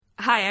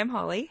Hi, I'm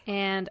Holly.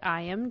 And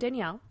I am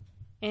Danielle.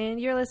 And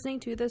you're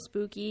listening to the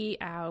Spooky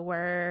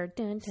Hour.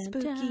 Dun, dun,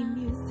 Spooky dun.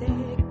 music.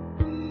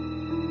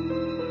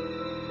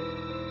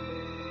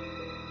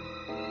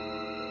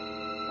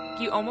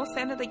 You almost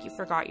sounded like you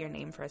forgot your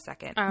name for a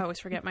second. I always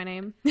forget my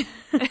name.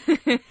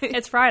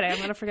 It's Friday. I'm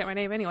going to forget my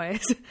name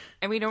anyways.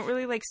 And we don't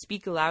really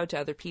speak aloud to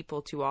other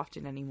people too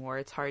often anymore.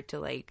 It's hard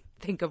to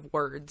think of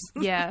words.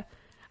 Yeah.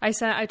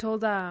 I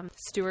told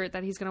Stuart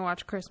that he's going to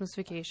watch Christmas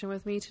Vacation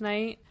with me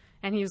tonight.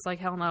 And he was like,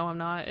 hell no, I'm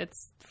not.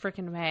 It's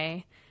freaking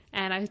May.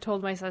 And I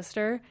told my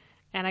sister.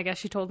 And I guess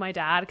she told my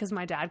dad because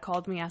my dad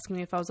called me asking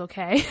me if I was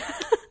okay.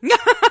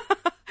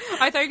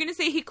 I thought you were going to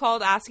say he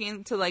called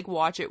asking to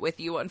watch it with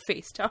you on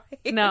FaceTime.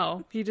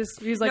 No, he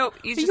was like, nope,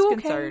 he's just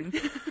concerned.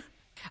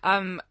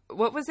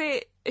 What was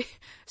it?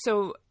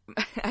 So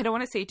I don't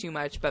want to say too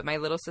much, but my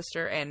little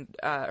sister and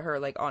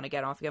her on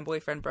again, off again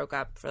boyfriend broke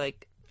up for the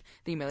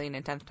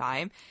 1,010th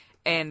time.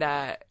 And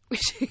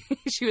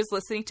she was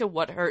listening to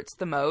What Hurts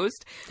the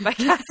Most by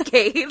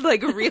Cascade,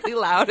 really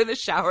loud in the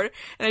shower.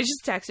 And I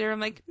just texted her,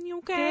 I'm like, you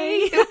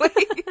okay?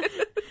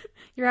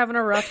 You're having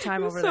a rough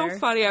time over there. So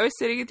funny. I was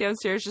sitting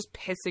downstairs just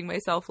pissing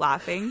myself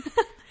laughing.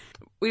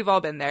 We've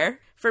all been there.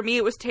 For me,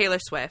 it was Taylor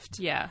Swift.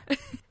 Yeah.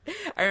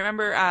 I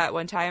remember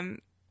one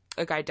time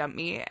a guy dumped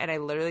me and I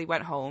literally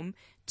went home,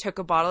 took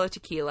a bottle of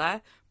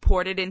tequila,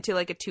 poured it into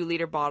a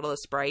 2-liter bottle of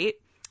Sprite,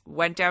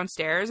 went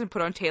downstairs and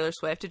put on Taylor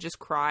Swift and just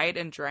cried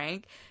and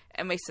drank.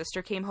 And my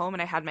sister came home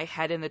and I had my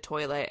head in the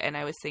toilet and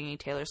I was singing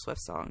Taylor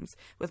Swift songs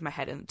with my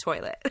head in the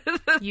toilet.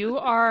 You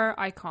are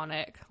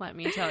iconic, let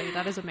me tell you.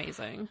 That is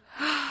amazing.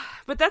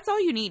 But that's all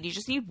you need. You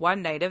just need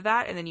one night of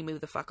that and then you move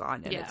the fuck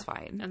on and it's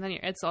fine. And then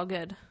it's all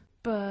good.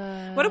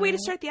 But what a way to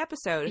start the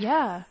episode.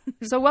 Yeah.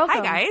 So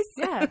welcome. Hi, guys.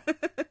 Yeah.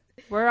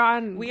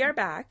 We are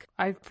back.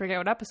 I forget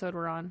what episode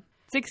we're on.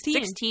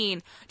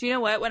 16. Do you know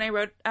what? When I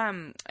wrote, I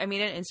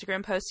made an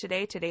Instagram post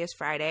today. Today is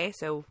Friday,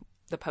 so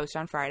the post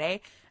on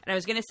Friday. And I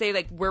was going to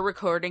say, we're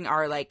recording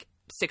our,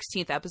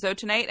 16th episode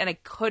tonight, and I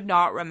could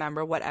not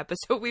remember what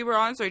episode we were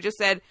on, so I just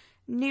said,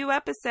 new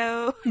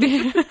episode.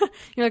 You're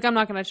like, I'm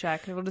not going to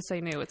check. It'll just say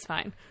new. It's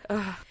fine.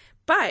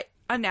 But,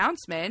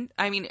 announcement,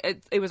 I mean,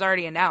 it was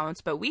already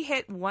announced, but we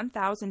hit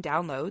 1,000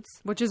 downloads.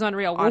 Which is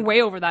unreal. We're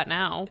way over that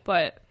now,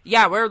 but...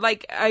 Yeah, we're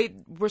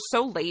we're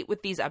so late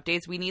with these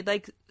updates. We need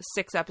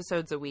 6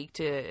 episodes a week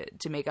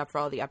to make up for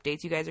all the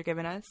updates you guys are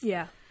giving us.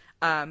 Yeah.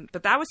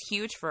 But that was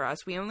huge for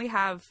us. We only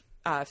have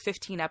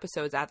 15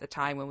 episodes at the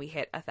time when we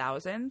hit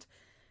 1,000.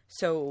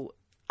 So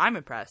I'm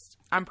impressed.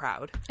 I'm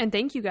proud. And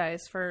thank you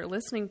guys for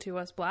listening to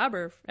us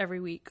blabber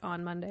every week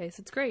on Mondays.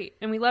 It's great.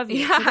 And we love you.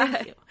 Yeah. So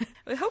thank you.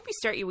 We hope you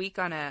start your week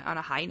on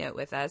a high note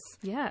with us.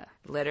 Yeah.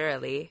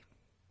 Literally.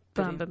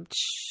 Bum, bum,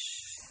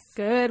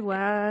 good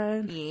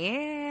one.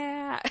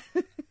 Yeah.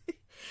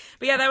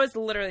 But yeah, that was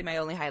literally my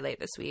only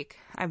highlight this week.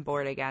 I'm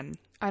bored again.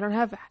 I don't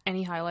have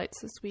any highlights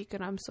this week,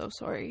 and I'm so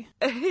sorry.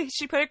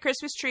 She put a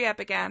Christmas tree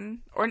up again.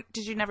 Or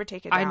did you never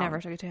take it down? I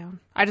never took it down.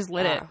 I just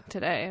lit it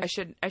today. I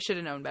should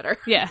have known better.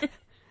 Yeah.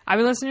 I've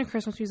been listening to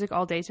Christmas music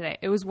all day today.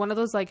 It was one of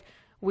those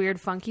weird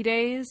funky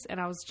days,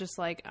 and I was just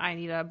I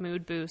need a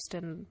mood boost,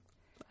 and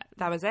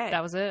that was it.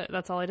 That was it.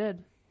 That's all I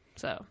did.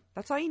 So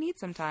that's all you need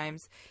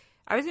sometimes.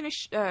 I was in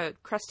a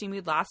crusty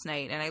mood last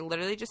night, and I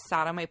literally just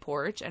sat on my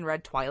porch and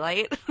read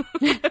Twilight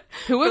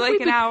for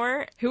an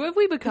hour. Who have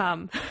we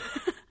become?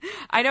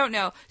 I don't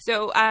know.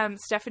 So,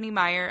 Stephanie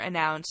Meyer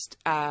announced,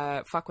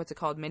 what's it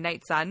called?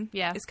 Midnight Sun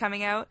is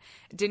coming out.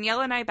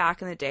 Danielle and I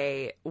back in the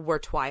day were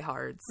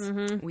Twihards.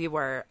 Mm-hmm. We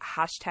were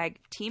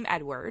 #Team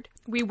Edward.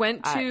 We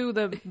went to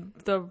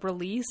the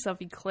release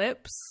of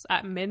Eclipse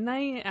at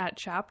midnight at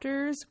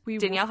Chapters.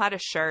 Danielle had a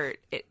shirt.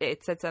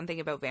 It said something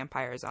about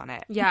vampires on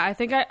it. Yeah, I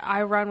think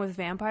I run with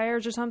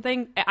vampires or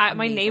something.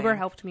 My neighbor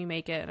helped me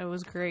make it. It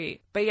was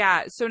great. But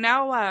yeah, so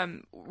now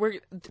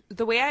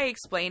the way I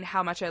explain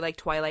how much I like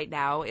Twilight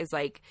now is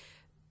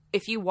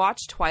if you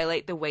watch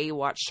Twilight the way you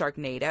watch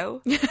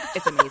Sharknado,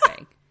 it's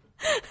amazing.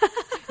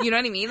 You know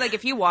what I mean?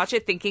 If you watch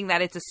it thinking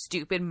that it's a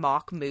stupid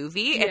mock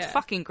movie, it's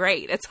fucking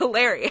great. It's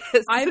hilarious.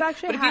 But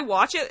if you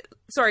watch it...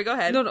 Sorry, go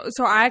ahead. No.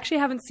 So I actually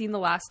haven't seen the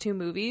last 2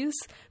 movies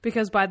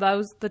because by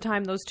the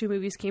time those 2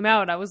 movies came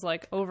out, I was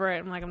over it.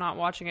 I'm I'm not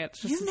watching it.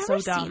 It's just You've so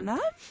never dumb. Seen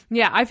that?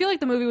 Yeah, I feel like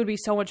the movie would be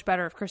so much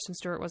better if Kristen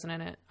Stewart wasn't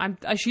in it.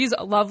 She's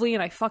lovely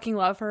and I fucking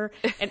love her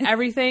and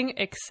everything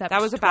except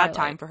that was a Twilight. bad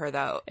time for her,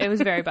 though. It was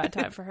a very bad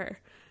time for her.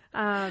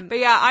 But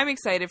yeah, I'm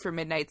excited for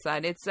Midnight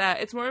Sun.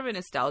 It's more of a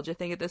nostalgia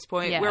thing at this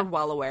point. Yeah. We're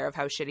well aware of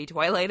how shitty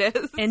Twilight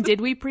is. And did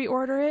we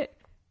pre-order it?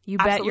 You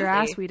bet your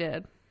ass we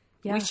did.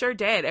 Yeah. We sure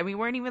did. And we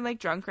weren't even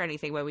drunk or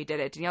anything when we did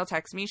it. Danielle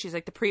texted me. She's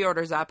like, the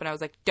pre-order's up. And I was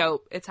like,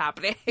 dope. It's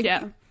happening.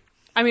 Yeah.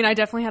 I mean, I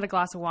definitely had a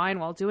glass of wine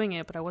while doing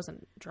it, but I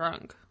wasn't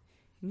drunk.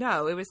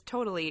 No, it was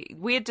totally...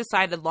 We had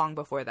decided long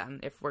before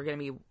then if we're going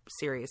to be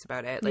serious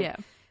about it.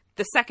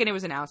 The second it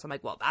was announced, I'm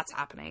like, well, that's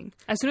happening.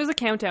 As soon as the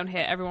countdown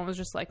hit, everyone was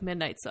just like,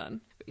 Midnight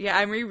Sun. Yeah,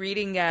 I'm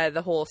rereading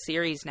the whole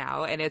series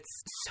now, and it's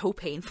so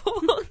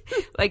painful.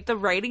 Like, the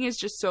writing is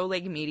just so,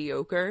 like,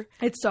 mediocre.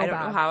 It's so I don't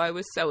bad. know how I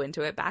was so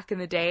into it back in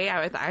the day.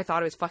 I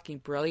thought it was fucking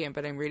brilliant,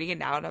 but I'm reading it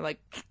now, and I'm like,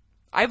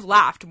 I've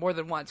laughed more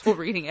than once while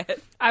reading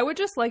it. I would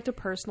just like to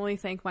personally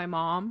thank my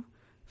mom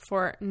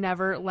for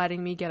never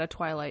letting me get a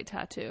Twilight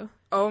tattoo.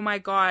 Oh my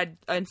god.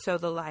 And so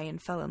the lion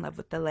fell in love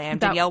with the lamb.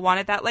 Danielle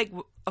wanted that, like,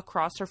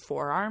 across her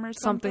forearm or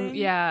something.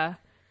 Yeah.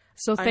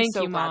 So I'm thank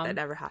so you, glad Mom. that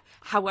never happened.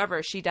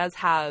 However, she does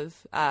have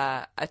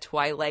a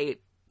Twilight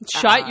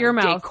Shut your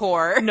mouth.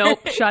 decor.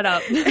 Nope, shut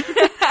up.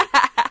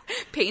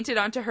 Painted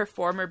onto her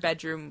former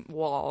bedroom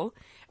wall.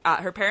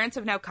 Her parents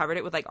have now covered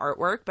it with, like,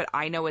 artwork, but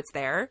I know it's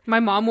there. My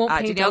mom won't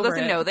paint Danielle over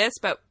doesn't it. know this,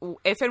 but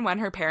if and when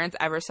her parents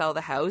ever sell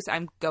the house,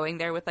 I'm going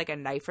there with, like, a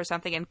knife or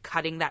something and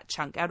cutting that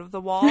chunk out of the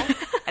wall, and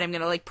I'm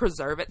going to, like,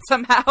 preserve it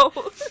somehow.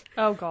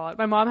 Oh, God.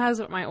 My mom has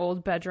my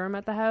old bedroom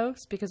at the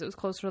house because it was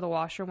closer to the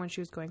washroom when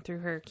she was going through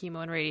her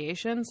chemo and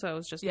radiation, so it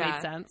was just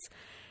made sense.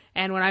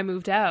 And when I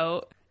moved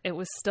out, it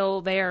was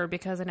still there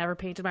because I never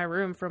painted my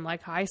room from,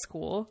 like, high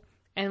school.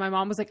 And my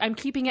mom was like, I'm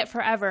keeping it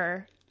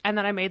forever. And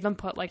then I made them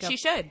put, like,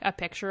 a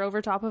picture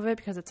over top of it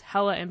because it's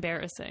hella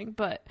embarrassing.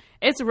 But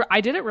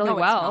I did it really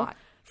well. Not.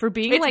 For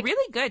being, it's like...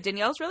 really good.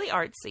 Danielle's really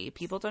artsy.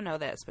 People don't know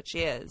this, but she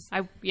is.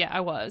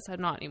 I was.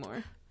 I'm not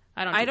anymore.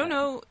 I don't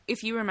know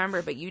if you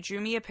remember, but you drew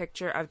me a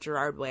picture of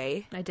Gerard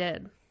Way. I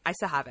did. I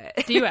still have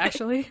it. Do you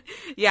actually?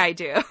 Yeah, I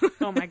do.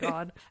 Oh, my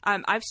God.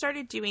 I've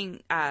started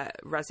doing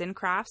resin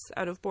crafts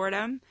out of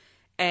boredom.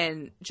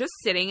 And just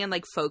sitting and,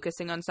 like,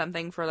 focusing on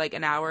something for, like,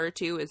 an hour or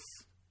two is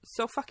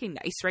so fucking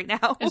nice right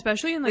now.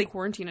 Especially in, like,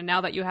 quarantine. And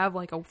now that you have,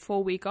 like, a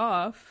full week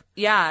off.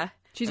 Yeah.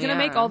 She's going to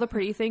make all the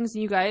pretty things.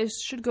 And you guys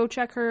should go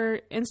check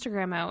her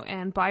Instagram out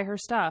and buy her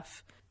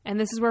stuff. And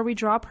this is where we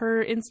drop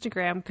her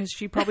Instagram because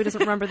she probably doesn't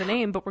remember the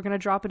name, but we're going to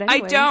drop it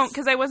anyways. I don't,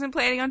 because I wasn't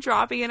planning on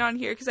dropping it on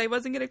here because I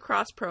wasn't going to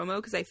cross promo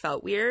because I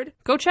felt weird.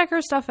 Go check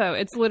her stuff out.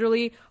 It's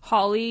literally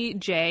Holly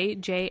Jaye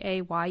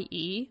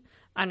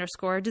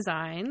 _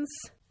 designs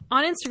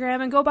on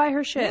Instagram, and go buy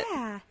her shit.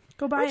 Yeah.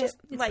 Go buy just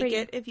it. It's like pretty.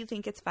 it if you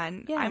think it's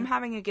fun. Yeah. I'm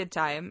having a good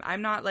time.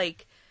 I'm not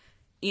like,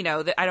 you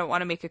know, I don't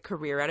want to make a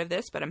career out of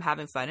this, but I'm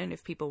having fun. And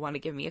if people want to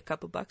give me a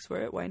couple bucks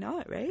for it, why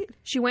not, right?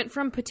 She went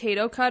from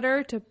potato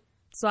cutter to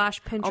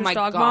 /Pinterest oh my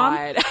dog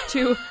God. mom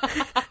to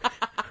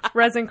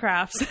resin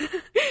crafts.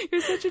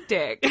 You're such a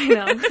dick. I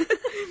know.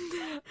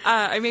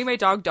 I made my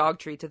dog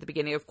treats at the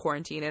beginning of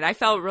quarantine, and I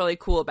felt really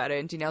cool about it.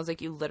 And Janelle's like,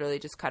 you literally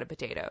just cut a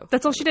potato.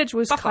 That's all she did. She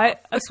was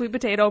cut a sweet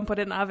potato and put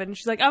it in the oven.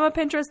 She's like, I'm a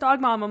Pinterest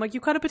dog mom. I'm like, you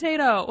cut a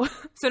potato.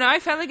 So now I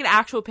found like an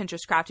actual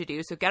Pinterest craft to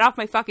do. So get off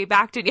my fucking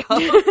back,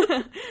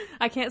 Danielle.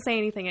 I can't say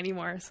anything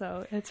anymore,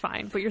 so it's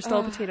fine. But you're still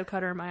a potato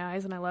cutter in my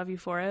eyes, and I love you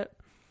for it.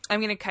 I'm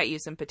going to cut you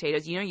some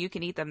potatoes. You know, you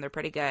can eat them. They're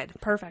pretty good.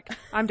 Perfect.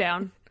 I'm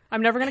down.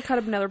 I'm never going to cut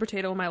up another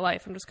potato in my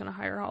life. I'm just going to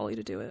hire Holly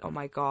to do it. Oh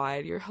my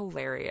God. You're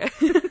hilarious.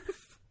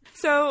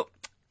 So,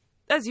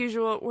 as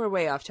usual, we're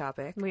way off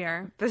topic. We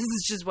are. This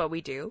is just what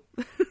we do.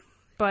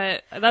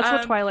 But that's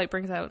what Twilight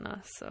brings out in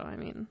us. So, I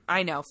mean.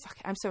 I know. Fuck.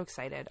 I'm so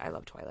excited. I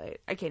love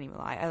Twilight. I can't even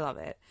lie. I love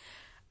it.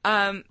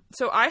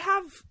 So I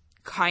have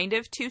kind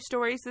of two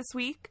stories this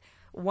week.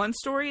 One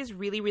story is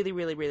really, really,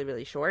 really, really,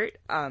 really short.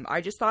 I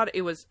just thought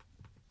it was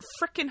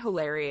freaking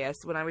hilarious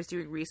when I was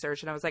doing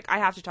research, and I was like, I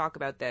have to talk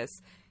about this.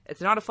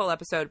 It's not a full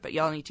episode, but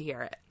y'all need to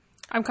hear it.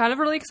 I'm kind of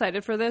really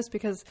excited for this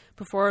because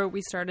before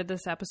we started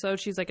this episode,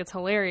 she's like, it's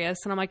hilarious.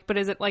 And I'm like, but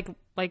is it like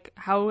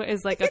how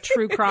is like a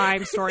true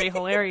crime story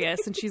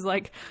hilarious? And she's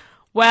like,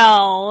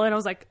 well, and I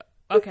was like,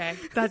 okay,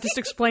 that just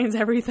explains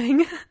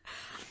everything.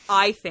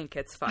 I think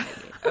it's funny.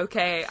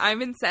 Okay.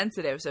 I'm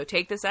insensitive, so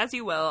take this as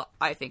you will.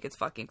 I think it's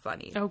fucking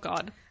funny. Oh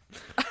God.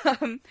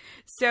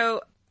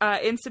 So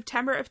in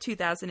September of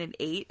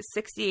 2008,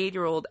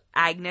 68-year-old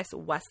Agnes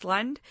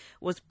Westlund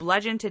was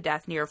bludgeoned to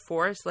death near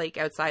Forest Lake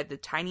outside the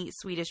tiny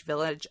Swedish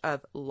village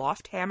of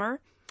Lofthammer.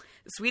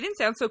 Sweden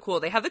sounds so cool.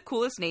 They have the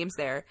coolest names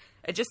there.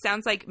 It just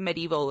sounds like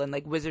medieval and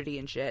like wizardy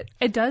and shit.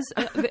 It does.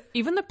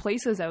 Even the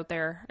places out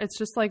there, it's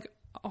just like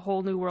a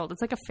whole new world.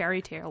 It's like a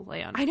fairy tale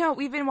land. I know.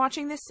 We've been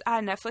watching this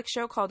Netflix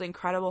show called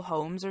Incredible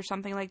Homes or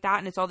something like that,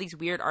 and it's all these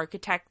weird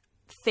architect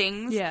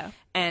things. Yeah.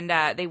 And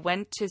they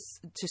went to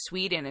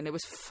Sweden, and it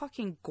was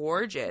fucking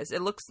gorgeous.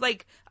 It looks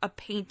like a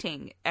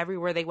painting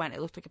everywhere they went.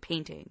 It looked like a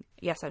painting.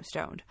 Yes, I'm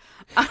stoned.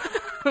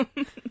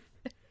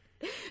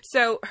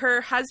 So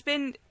her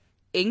husband,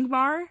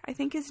 Ingmar, I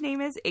think his name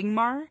is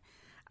Ingmar.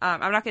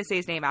 I'm not going to say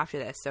his name after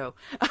this. So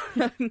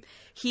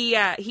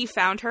he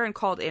found her and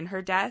called in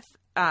her death.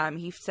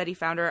 He said he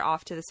found her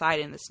off to the side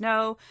in the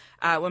snow.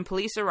 When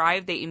police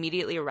arrived, they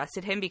immediately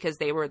arrested him because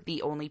they were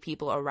the only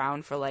people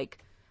around for like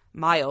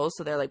miles.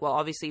 So they're like, well,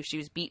 obviously if she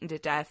was beaten to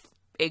death,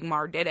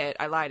 Ingmar did it.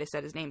 I lied. I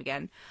said his name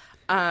again.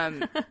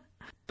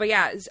 But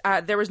yeah,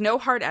 there was no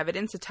hard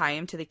evidence to tie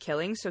him to the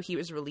killing, so he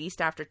was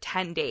released after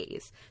 10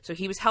 days. So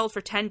he was held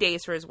for 10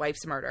 days for his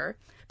wife's murder.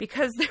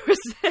 Because there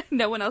was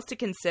no one else to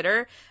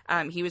consider,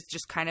 he was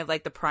just kind of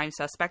like the prime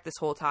suspect this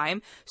whole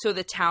time. So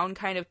the town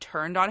kind of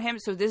turned on him.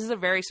 So this is a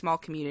very small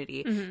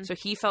community. Mm-hmm. So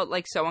he felt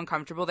like so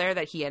uncomfortable there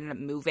that he ended up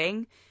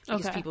moving.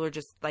 Because people were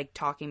just like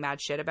talking mad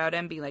shit about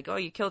him, being like, oh,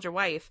 you killed your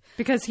wife.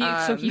 Because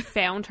he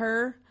found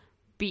her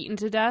beaten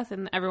to death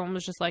and everyone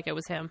was just like, it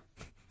was him.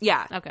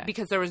 Yeah. Okay.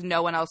 Because there was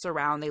no one else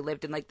around. They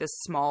lived in like this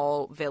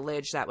small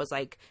village that was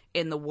like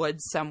in the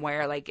woods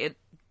somewhere. Like it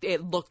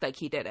looked like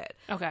he did it.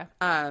 Okay.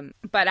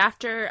 But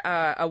after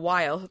a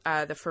while,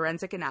 the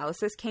forensic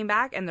analysis came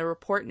back and the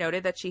report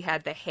noted that she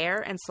had the hair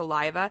and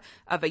saliva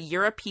of a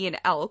European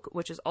elk,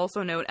 which is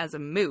also known as a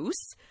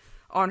moose,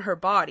 on her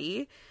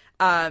body.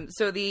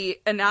 So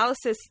the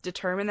analysis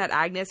determined that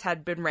Agnes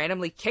had been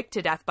randomly kicked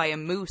to death by a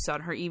moose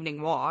on her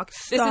evening walk.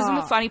 Stop. This isn't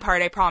the funny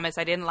part, I promise.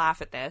 I didn't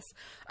laugh at this.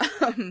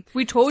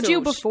 We told you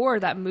before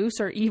that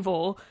moose are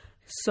evil.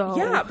 So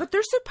yeah, but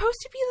they're supposed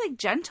to be like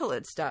gentle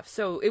and stuff.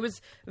 So it was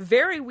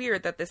very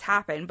weird that this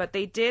happened, but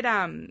they did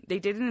an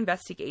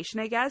investigation,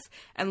 I guess,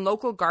 and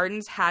local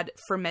gardens had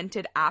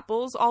fermented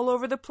apples all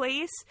over the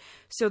place.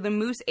 So the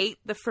moose ate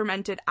the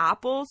fermented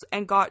apples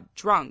and got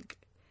drunk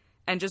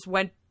and just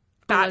went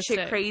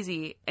batshit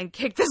crazy and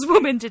kicked this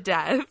woman to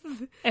death.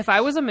 If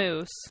I was a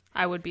moose,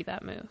 I would be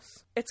that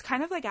moose. It's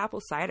kind of like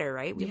apple cider,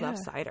 right? We love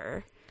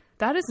cider.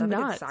 That is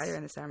nuts. Cider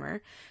in the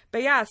summer.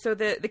 But yeah, so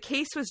the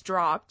case was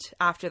dropped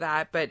after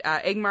that, but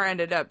Ingmar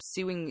ended up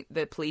suing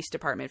the police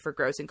department for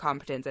gross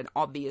incompetence, and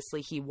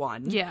obviously he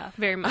won. Yeah,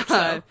 very much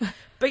so.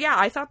 But yeah,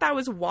 I thought that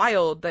was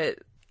wild that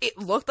it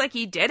looked like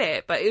he did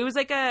it, but it was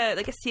like a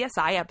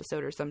CSI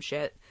episode or some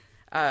shit.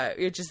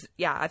 It just,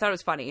 yeah, I thought it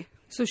was funny.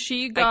 So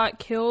she got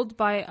killed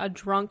by a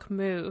drunk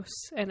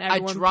moose, and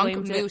everyone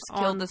blamed it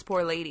on... killed this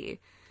poor lady.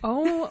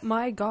 Oh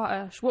my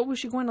gosh. What was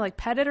she going to, like,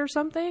 pet it or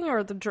something?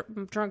 Or the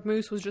drunk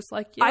moose was just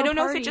like, yeah, I don't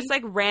know if it just,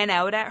 like, ran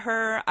out at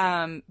her.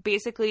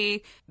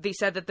 Basically, they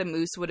said that the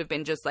moose would have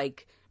been just,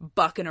 like,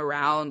 bucking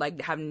around,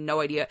 like, have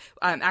no idea.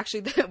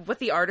 Actually, what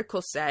the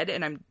article said,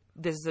 and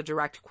this is a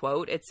direct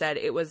quote, it said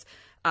it was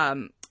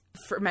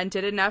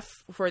fermented enough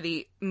for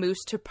the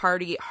moose to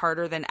party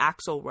harder than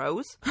Axl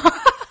Rose.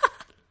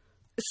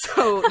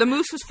 So the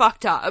moose was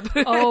fucked up.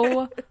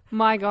 Oh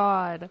my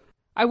god.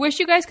 I wish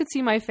you guys could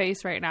see my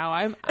face right now.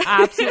 I'm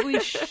absolutely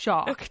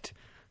shocked.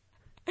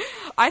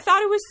 I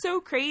thought it was so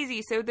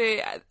crazy. So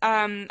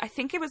I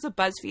think it was a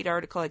BuzzFeed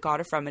article I got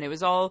it from, and it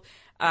was all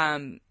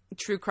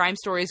true crime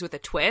stories with a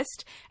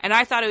twist. And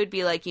I thought it would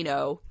be like, you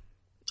know,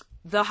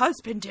 the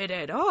husband did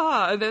it.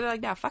 Oh, and they're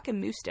like, no, fucking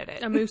moose did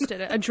it. A moose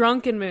did it. A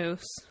drunken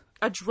moose.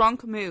 A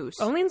drunk moose.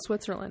 Only in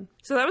Switzerland.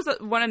 So that was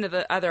one of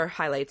the other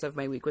highlights of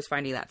my week, was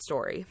finding that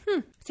story.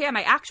 So yeah,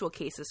 my actual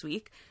case this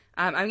week.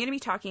 I'm going to be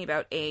talking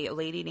about a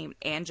lady named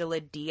Angela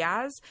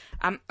Diaz.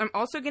 I'm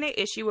also going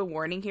to issue a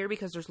warning here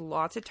because there's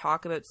lots of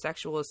talk about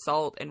sexual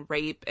assault and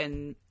rape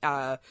and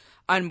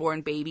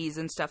unborn babies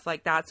and stuff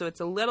like that. So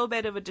it's a little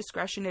bit of a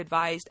discretion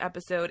advised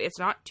episode. It's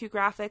not too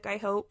graphic, I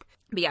hope.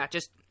 But yeah,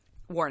 just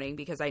warning,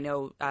 because I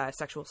know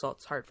sexual assault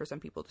is hard for some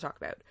people to talk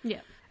about.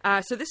 Yeah.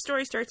 So this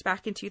story starts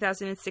back in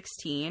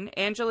 2016.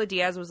 Angela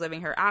Diaz was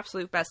living her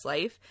absolute best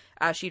life.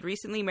 She'd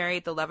recently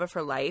married the love of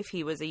her life.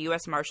 He was a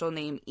U.S. Marshal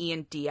named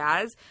Ian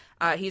Diaz.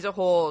 He's a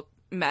whole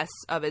mess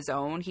of his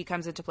own. He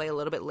comes into play a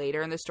little bit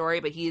later in the story,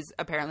 but he's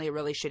apparently a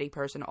really shitty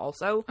person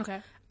also.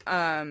 Okay.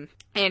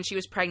 And she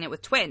was pregnant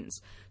with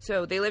twins.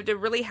 So they lived a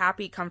really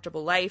happy,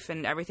 comfortable life,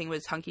 and everything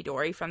was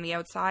hunky-dory from the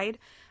outside.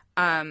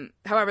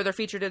 However, they're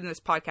featured in this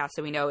podcast,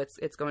 so we know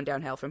it's going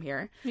downhill from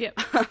here. Yep.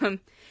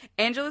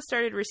 Angela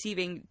started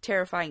receiving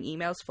terrifying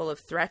emails full of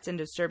threats and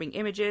disturbing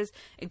images,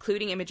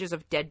 including images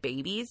of dead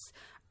babies.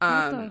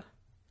 The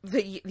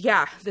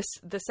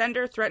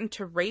sender threatened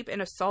to rape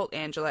and assault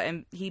Angela,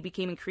 and he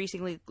became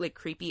increasingly like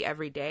creepy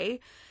every day.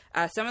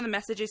 Some of the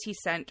messages he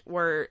sent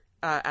were,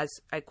 as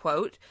I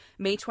quote,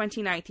 May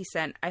 29th, he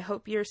sent, "I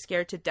hope you're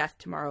scared to death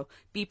tomorrow.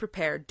 Be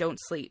prepared. Don't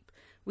sleep.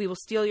 We will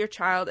steal your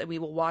child and we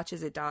will watch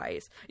as it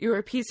dies. You're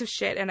a piece of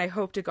shit and I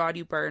hope to God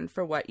you burn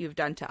for what you've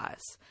done to us."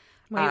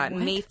 Wait,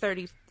 May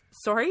 30th.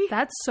 Sorry?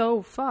 That's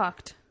so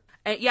fucked.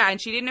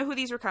 And she didn't know who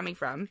these were coming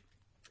from.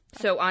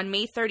 So on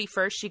May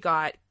 31st, she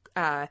got,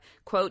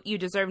 quote, "You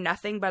deserve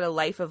nothing but a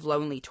life of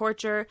lonely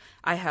torture.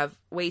 I have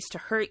ways to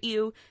hurt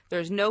you.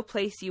 There's no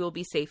place you will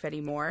be safe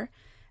anymore."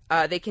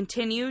 They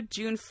continued,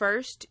 June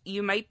 1st,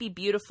 "You might be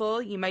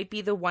beautiful, you might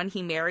be the one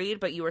he married,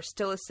 but you are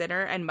still a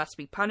sinner and must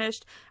be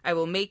punished. I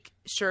will make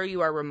sure you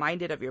are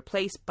reminded of your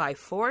place by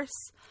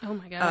force." Oh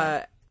my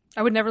god.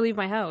 I would never leave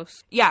my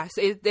house. Yeah,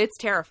 so it's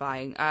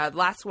terrifying.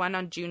 Last one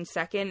on June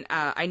 2nd,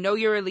 "I know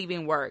you're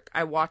leaving work.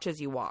 I watch as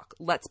you walk.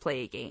 Let's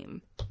play a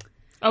game."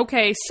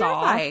 Okay,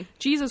 Saw. Terrifying.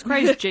 Jesus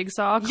Christ,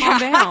 Jigsaw, calm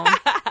down.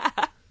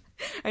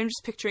 I'm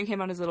just picturing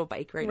him on his little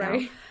bike right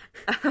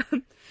now.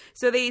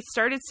 So they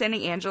started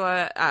sending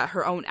Angela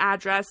her own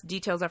address,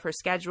 details of her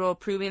schedule,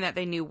 proving that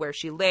they knew where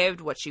she lived,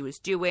 what she was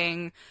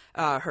doing,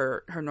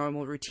 her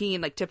normal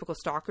routine, like typical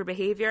stalker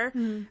behavior.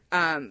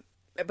 Mm-hmm.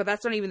 But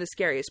that's not even the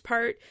scariest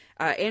part.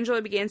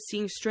 Angela began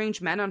seeing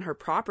strange men on her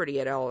property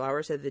at all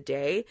hours of the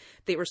day.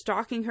 They were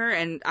stalking her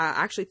and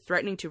actually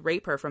threatening to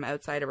rape her from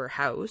outside of her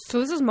house. So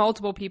this is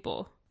multiple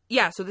people.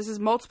 Yeah, so this is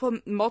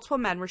multiple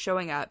men were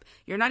showing up.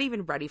 You're not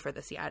even ready for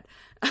this yet.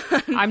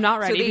 I'm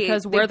not ready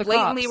because where are the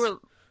cops?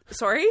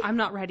 Sorry? I'm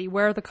not ready.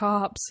 Where are the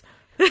cops?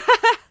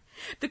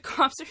 The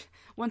cops are,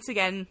 once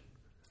again,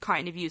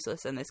 kind of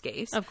useless in this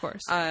case. Of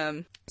course.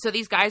 So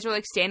these guys were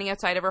like standing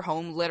outside of her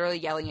home, literally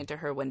yelling into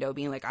her window,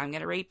 being like, I'm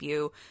gonna rape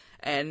you.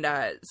 And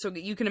so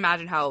you can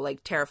imagine how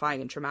like terrifying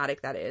and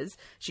traumatic that is.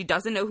 She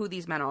doesn't know who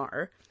these men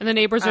are. And the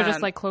neighbors are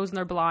just like closing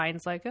their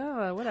blinds, like,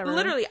 oh, whatever.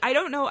 Literally, I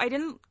don't know. I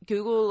didn't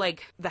Google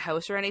like the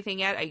house or anything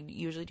yet. I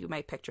usually do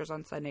my pictures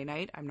on Sunday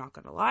night. I'm not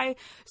gonna lie.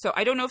 So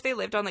I don't know if they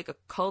lived on like a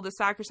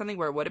cul-de-sac or something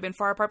where it would have been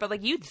far apart. But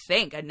like you'd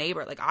think a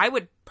neighbor, like I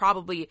would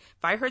probably,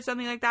 if I heard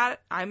something like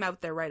that, I'm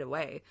out there right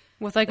away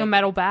with like a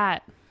metal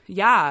bat.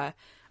 Yeah.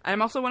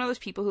 I'm also one of those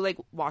people who like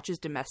watches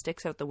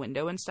domestics out the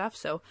window and stuff,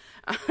 so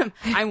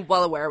I'm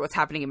well aware of what's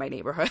happening in my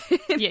neighborhood.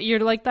 Yeah,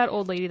 you're like that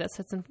old lady that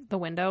sits in the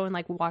window and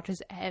like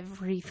watches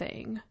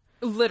everything.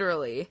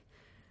 Literally.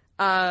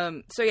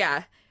 So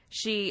yeah,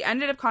 she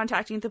ended up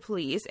contacting the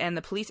police, and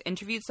the police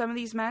interviewed some of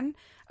these men.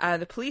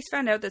 The police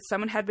found out that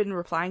someone had been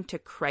replying to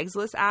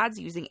Craigslist ads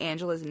using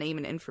Angela's name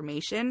and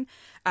information.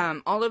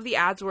 All of the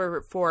ads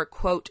were for,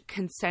 quote,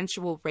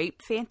 consensual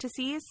rape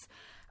fantasies.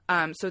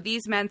 So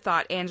these men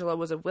thought Angela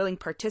was a willing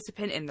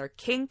participant in their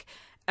kink,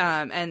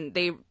 and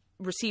they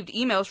received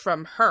emails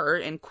from her,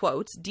 in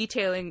quotes,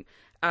 detailing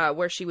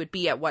where she would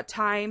be at what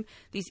time.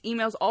 These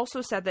emails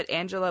also said that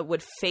Angela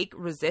would fake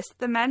resist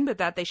the men, but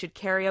that they should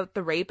carry out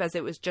the rape as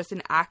it was just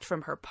an act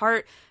from her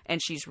part,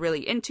 and she's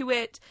really into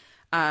it.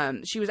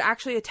 She was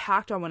actually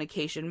attacked on one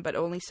occasion, but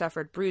only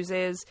suffered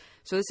bruises.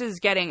 So this is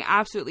getting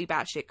absolutely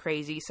batshit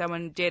crazy.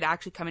 Someone did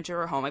actually come into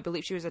her home. I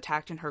believe she was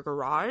attacked in her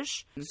garage.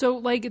 So,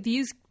 like,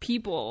 these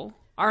people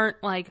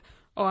aren't like,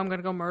 oh, I'm going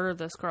to go murder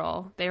this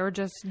girl. They were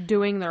just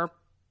doing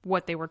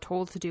what they were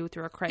told to do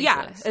through a crisis.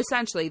 Yeah,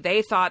 essentially.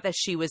 They thought that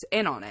she was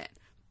in on it,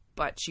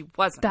 but she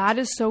wasn't. That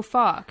is so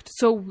fucked.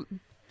 So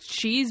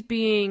she's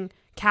being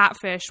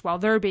catfished while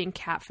they're being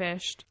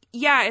catfished.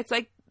 Yeah, it's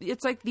like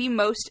the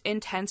most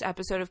intense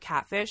episode of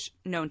Catfish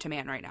known to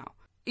man right now.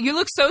 You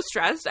look so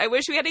stressed. I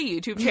wish we had a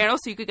YouTube channel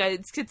so you guys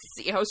could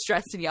see how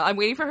stressed Danielle. I'm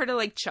waiting for her to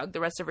like chug the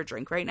rest of her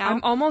drink right now.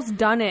 I'm almost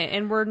done it,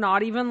 and we're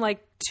not even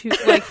like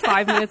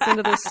 5 minutes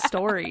into this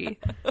story.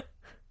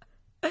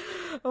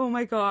 Oh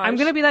my gosh. I'm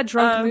gonna be that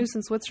drunk moose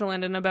in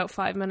Switzerland in about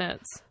 5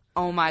 minutes.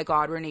 Oh my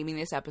god, we're naming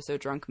this episode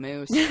Drunk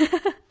Moose.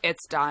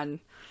 It's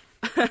done.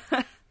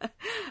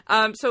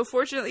 So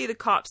fortunately, the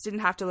cops didn't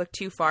have to look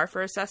too far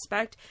for a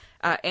suspect.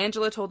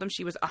 Angela told them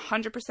she was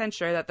 100%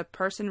 sure that the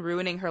person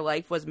ruining her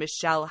life was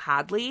Michelle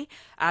Hadley.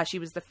 She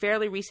was the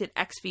fairly recent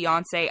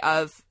ex-fiance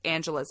of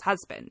Angela's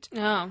husband.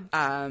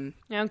 Oh.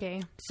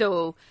 Okay.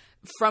 So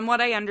from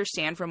what I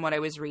understand, from what I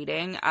was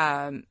reading,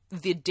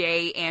 the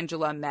day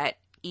Angela met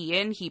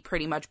Ian, he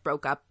pretty much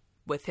broke up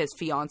with his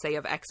fiance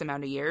of X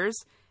amount of years.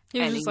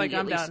 He was just like,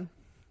 I'm done.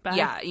 Bye.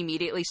 Yeah,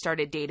 immediately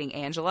started dating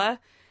Angela.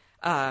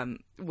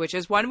 Which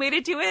is one way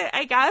to do it,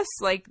 I guess.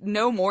 Like,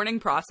 no mourning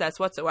process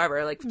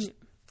whatsoever. Like,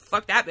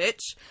 fuck that bitch.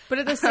 But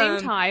at the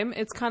same time,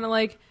 it's kind of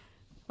like,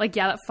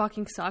 yeah, that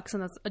fucking sucks,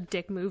 and that's a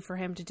dick move for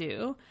him to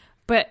do.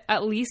 But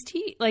at least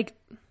he, like,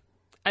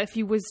 if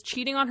he was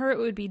cheating on her, it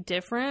would be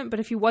different. But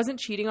if he wasn't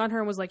cheating on her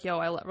and was like, yo,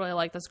 I really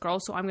like this girl,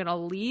 so I'm gonna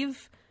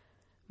leave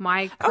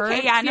my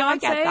current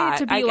fiance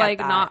to be like,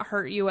 not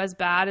hurt you as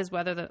bad as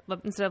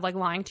instead of like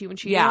lying to you and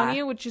cheating on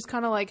you, which is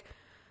kind of like,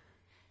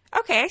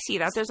 okay, I see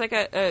that. There's like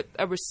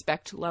a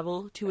respect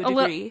level to a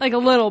degree. Like a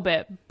little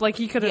bit. Like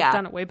he could have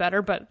done it way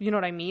better, but you know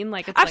what I mean?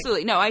 Like it's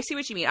absolutely. No, I see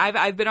what you mean.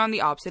 I've been on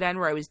the opposite end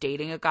where I was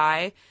dating a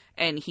guy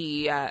and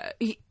he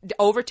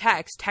over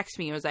text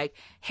me and was like,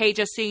 hey,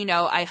 just so you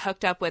know, I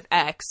hooked up with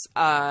X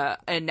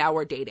and now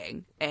we're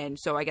dating. And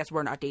so I guess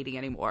we're not dating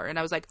anymore. And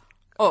I was like,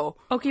 oh.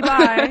 Okay,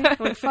 bye.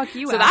 Like, fuck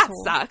you, so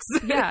asshole. That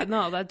sucks. Yeah,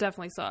 no, that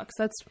definitely sucks.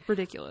 That's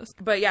ridiculous.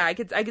 But yeah, I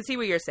could see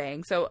what you're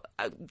saying. So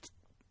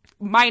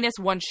minus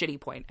one shitty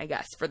point, I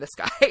guess, for this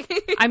guy.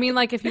 I mean,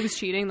 like, if he was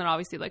cheating, then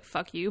obviously, like,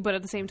 fuck you. But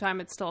at the same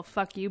time, it's still a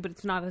fuck you, but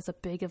it's not as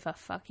big of a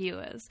fuck you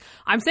as...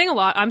 I'm saying a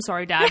lot. I'm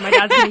sorry, Dad. My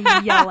dad's going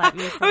to yell at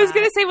me for I was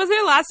going to say, wasn't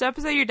it last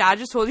episode your dad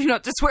just told you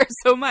not to swear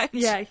so much?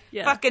 Yeah.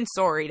 Fucking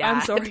sorry, Dad.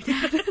 I'm sorry,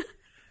 Dad.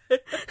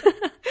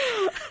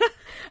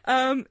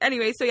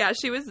 Anyway, so yeah,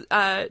 she was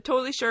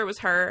totally sure it was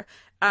her.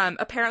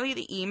 Apparently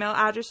the email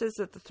addresses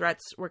that the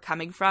threats were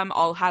coming from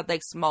all had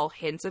like small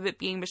hints of it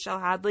being Michelle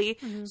Hadley.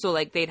 Mm-hmm. So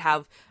like they'd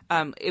have,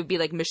 it would be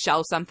like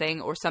Michelle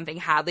something or something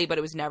Hadley, but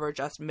it was never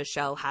just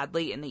Michelle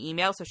Hadley in the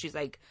email. So she's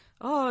like,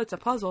 oh, it's a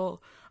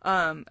puzzle.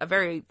 A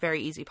very,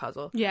 very easy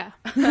puzzle. Yeah.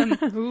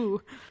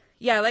 Ooh.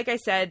 Yeah, like I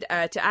said,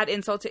 to add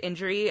insult to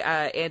injury,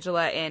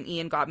 Angela and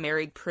Ian got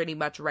married pretty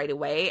much right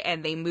away,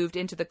 and they moved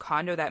into the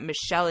condo that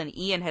Michelle and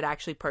Ian had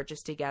actually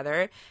purchased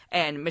together,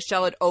 and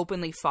Michelle had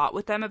openly fought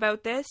with them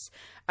about this.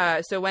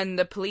 So when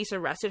the police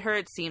arrested her,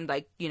 it seemed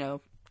like,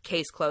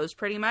 case closed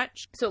pretty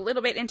much. So a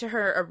little bit into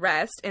her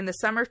arrest, in the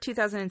summer of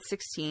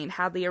 2016,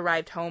 Hadley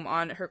arrived home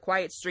on her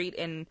quiet street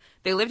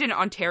they lived in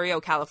Ontario,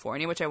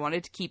 California, which I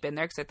wanted to keep in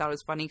there because I thought it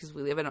was funny because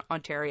we live in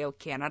Ontario,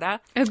 Canada.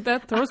 And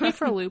that throws me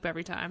for a loop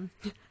every time.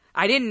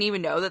 I didn't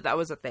even know that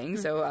was a thing.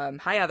 So,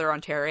 hi, other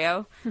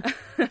Ontario.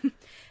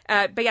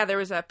 But yeah, there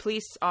was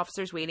police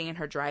officers waiting in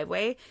her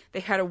driveway. They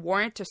had a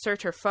warrant to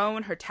search her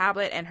phone, her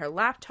tablet, and her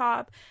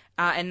laptop.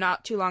 And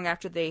not too long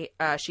after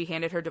she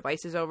handed her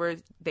devices over,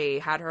 they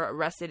had her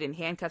arrested in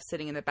handcuffs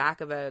sitting in the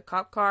back of a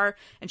cop car,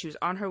 and she was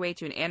on her way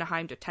to an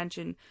Anaheim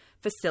detention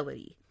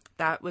facility.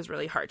 That was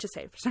really hard to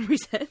say for some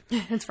reason.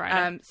 It's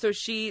Friday. So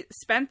she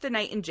spent the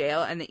night in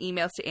jail, and the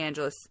emails to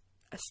Angela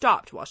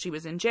stopped while she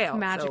was in jail.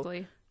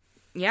 Magically. So,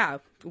 yeah,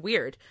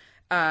 weird.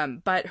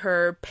 But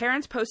her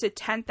parents posted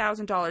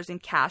 $10,000 in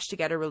cash to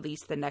get her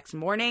released the next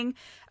morning.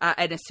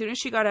 And as soon as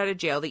she got out of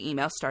jail, the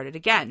email started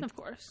again. Of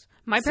course.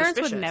 My parents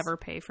Suspicious. would never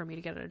pay for me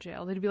to get out of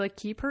jail. They'd be like,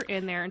 keep her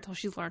in there until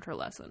she's learned her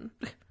lesson.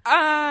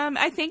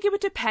 I think it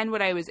would depend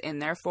what I was in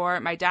there for.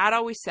 My dad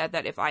always said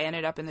that if I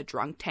ended up in the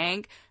drunk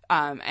tank,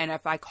 and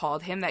if I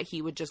called him, that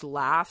he would just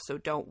laugh, so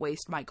don't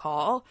waste my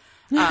call.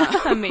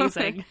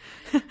 Amazing.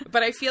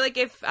 But I feel like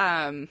if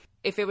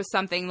it was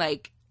something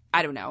like,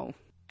 I don't know,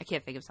 I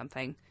can't think of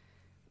something.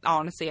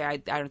 Honestly, I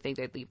don't think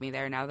they'd leave me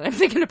there now that I'm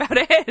thinking about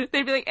it.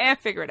 They'd be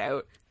like, figure it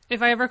out.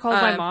 If I ever called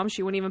my mom,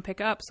 she wouldn't even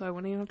pick up, so I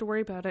wouldn't even have to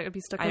worry about it. It'd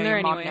be stuck in there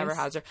anyways. Your mom never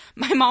has her.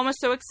 My mom was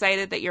so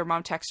excited that your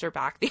mom texted her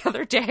back the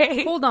other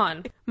day. Hold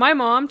on. My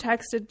mom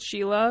texted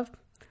Sheila.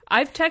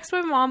 I've texted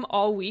my mom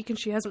all week, and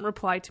she hasn't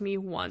replied to me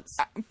once.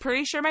 I'm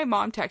pretty sure my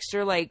mom texted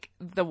her, like,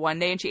 the one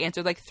day, and she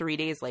answered, like, 3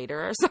 days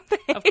later or something.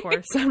 Of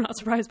course. I'm not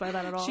surprised by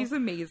that at all. She's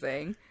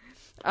amazing.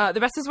 The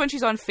best is when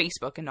she's on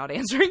Facebook and not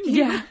answering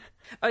you. Yeah.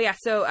 Oh, yeah.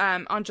 So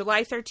on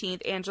July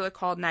 13th, Angela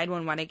called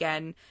 911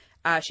 again.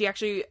 She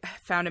actually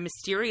found a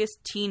mysterious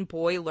teen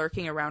boy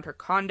lurking around her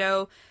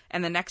condo.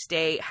 And the next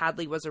day,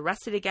 Hadley was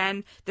arrested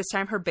again. This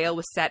time, her bail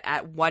was set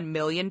at $1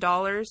 million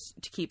to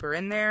keep her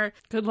in there.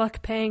 Good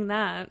luck paying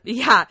that.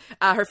 Yeah.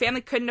 Her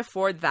family couldn't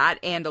afford that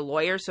and a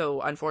lawyer.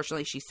 So,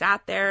 unfortunately, she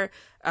sat there.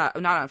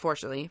 Not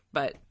unfortunately,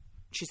 but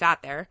she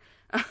sat there.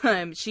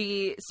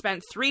 She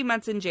spent 3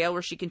 months in jail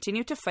where she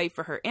continued to fight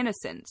for her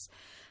innocence.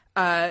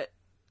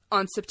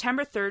 On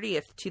September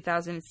 30th,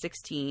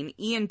 2016,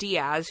 Ian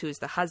Diaz, who is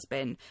the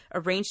husband,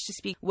 arranged to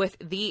speak with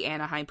the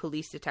Anaheim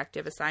police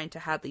detective assigned to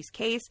Hadley's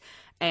case.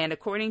 And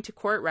according to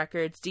court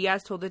records,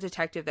 Diaz told the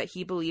detective that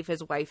he believed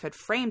his wife had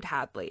framed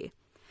Hadley.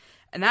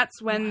 And that's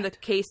when the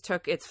case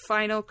took its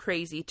final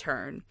crazy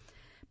turn.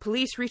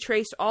 Police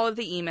retraced all of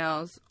the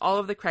emails, all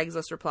of the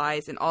Craigslist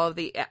replies, and all of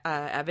the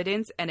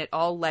evidence, and it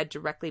all led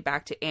directly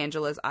back to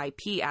Angela's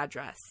IP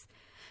address.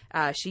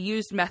 She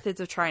used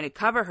methods of trying to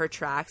cover her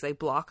tracks, like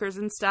blockers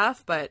and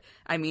stuff, but,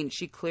 I mean,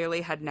 she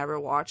clearly had never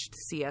watched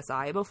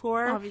CSI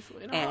before.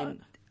 Obviously not.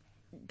 And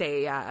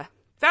they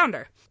found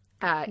her.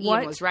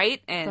 Ian was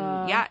right,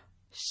 and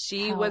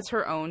she was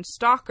her own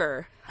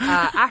stalker.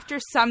 After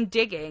some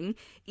digging,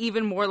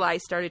 even more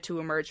lies started to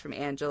emerge from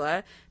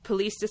Angela.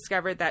 Police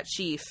discovered that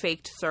she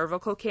faked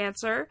cervical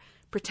cancer,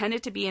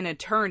 pretended to be an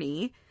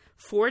attorney,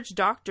 forged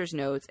doctor's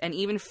notes, and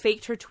even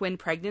faked her twin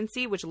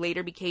pregnancy, which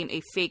later became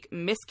a fake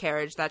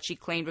miscarriage that she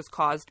claimed was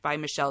caused by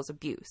Michelle's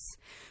abuse.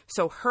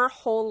 So her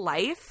whole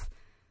life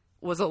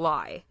was a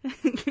lie.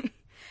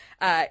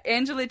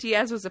 Angela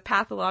Diaz was a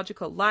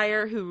pathological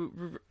liar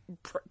who,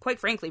 quite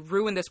frankly,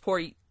 ruined this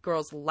poor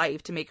girl's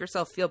life to make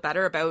herself feel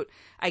better about,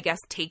 I guess,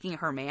 taking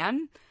her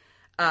man.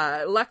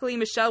 Luckily,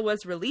 Michelle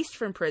was released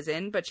from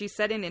prison, but she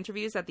said in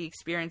interviews that the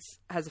experience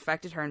has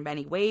affected her in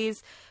many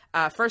ways.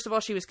 First of all,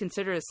 she was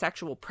considered a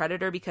sexual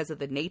predator because of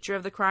the nature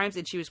of the crimes,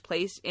 and she was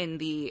placed in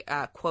the,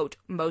 quote,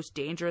 most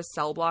dangerous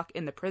cell block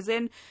in the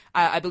prison.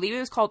 I believe it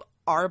was called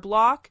R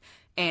Block,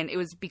 and it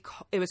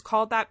was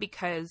called that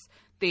because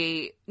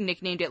they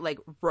nicknamed it, like,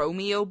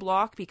 Romeo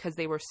Block because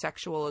they were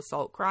sexual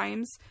assault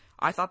crimes.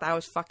 I thought that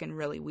was fucking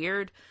really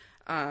weird.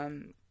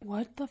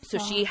 What the fuck? So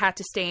she had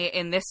to stay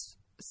in this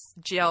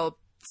jail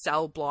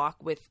cell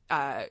block with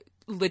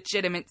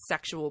legitimate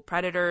sexual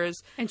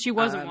predators. And she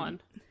wasn't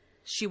one.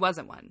 She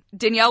wasn't one.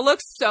 Danielle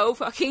looks so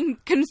fucking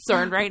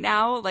concerned right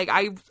now. Like,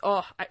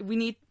 we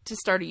need to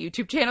start a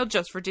YouTube channel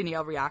just for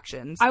Danielle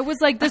reactions. I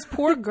was like, this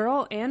poor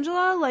girl,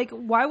 Angela, like,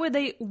 why would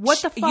they,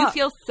 what the fuck? You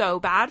feel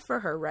so bad for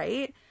her,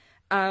 right?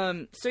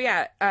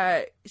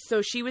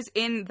 So she was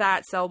in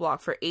that cell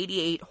block for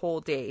 88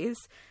 whole days.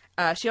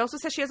 She also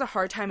says she has a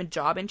hard time in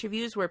job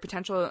interviews where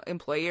potential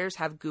employers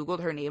have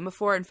Googled her name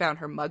before and found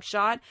her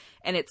mugshot,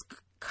 and it's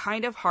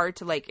kind of hard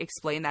to, like,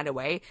 explain that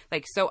away.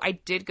 Like, so I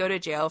did go to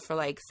jail for,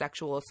 like,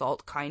 sexual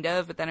assault, kind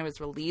of, but then I was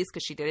released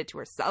because she did it to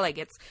herself. Like,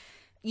 it's,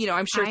 you know,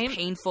 I'm sure it's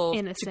painful.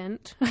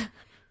 Innocent.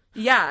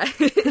 Yeah.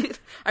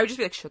 I would just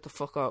be like, shut the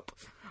fuck up.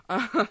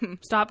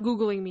 Stop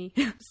Googling me.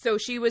 So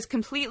she was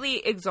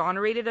completely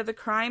exonerated of the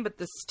crime, but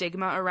the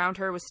stigma around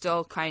her was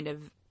still kind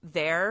of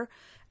there.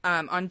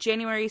 On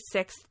January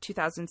 6th,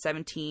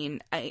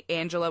 2017,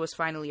 Angela was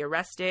finally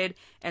arrested,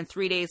 and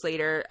 3 days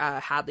later,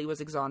 Hadley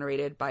was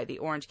exonerated by the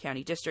Orange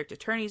County District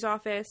Attorney's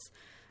Office.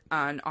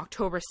 On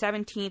October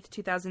 17th,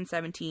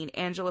 2017,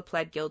 Angela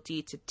pled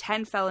guilty to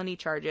 10 felony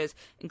charges,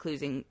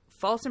 including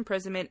false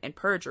imprisonment and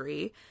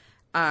perjury.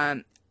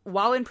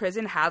 While in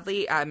prison,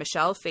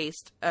 Michelle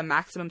faced a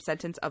maximum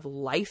sentence of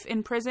life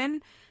in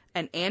prison,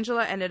 and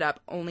Angela ended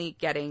up only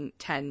getting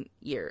 10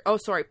 years. Oh,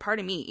 sorry,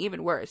 pardon me,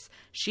 even worse.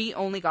 She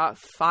only got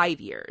 5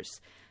 years,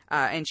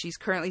 and she's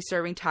currently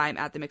serving time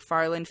at the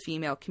McFarland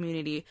Female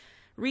Community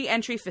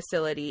Reentry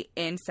Facility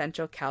in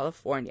Central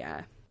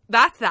California.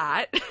 That's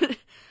that.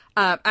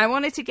 I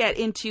wanted to get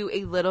into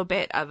a little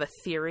bit of a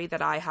theory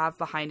that I have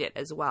behind it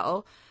as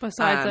well.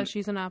 Besides that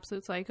she's an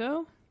absolute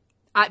psycho?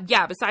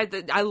 Yeah, besides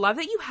that, I love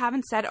that you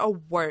haven't said a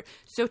word.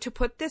 So to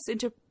put this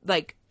into,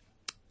 like,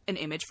 an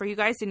image for you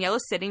guys, Danielle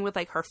is sitting with,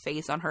 like, her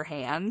face on her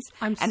hands,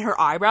 and her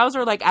eyebrows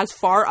are, like, as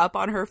far up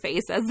on her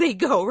face as they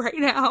go right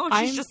now.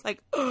 She's just,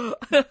 like,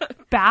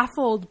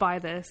 baffled by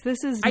this.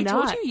 This is nuts. I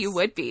told you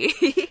would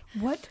be.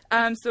 What?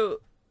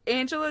 So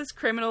Angela's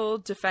criminal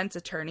defense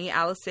attorney,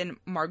 Allison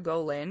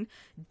Margolin,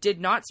 did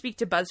not speak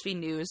to BuzzFeed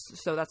News,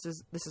 so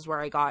this is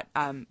where I got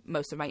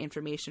most of my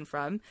information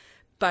from.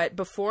 But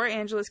before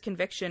Angela's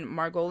conviction,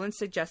 Margolin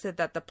suggested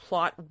that the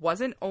plot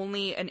wasn't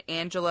only an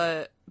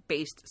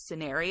Angela-based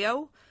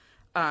scenario.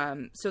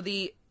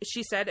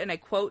 She said, and I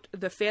quote,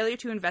 "The failure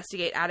to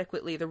investigate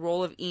adequately the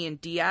role of Ian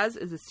Diaz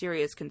is a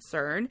serious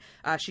concern."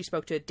 She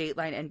spoke to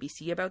Dateline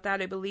NBC about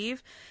that, I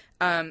believe.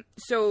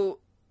 So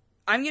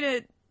I'm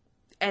going to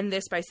end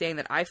this by saying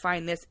that I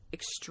find this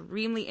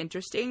extremely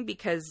interesting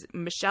because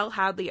Michelle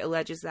Hadley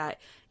alleges that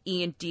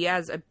Ian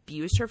Diaz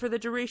abused her for the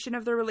duration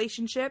of their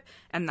relationship,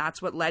 and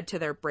that's what led to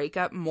their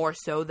breakup more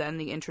so than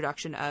the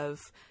introduction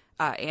of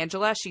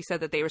Angela. She said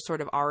that they were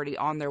sort of already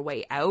on their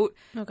way out,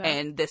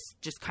 and this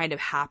just kind of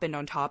happened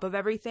on top of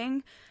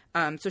everything.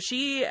 So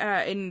she,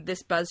 in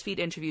this BuzzFeed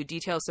interview,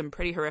 details some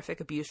pretty horrific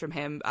abuse from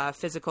him,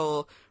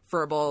 physical,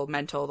 verbal,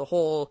 mental, the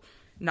whole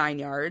 9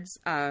 yards.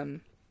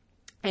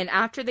 And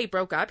after they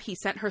broke up, he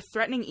sent her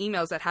threatening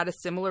emails that had a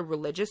similar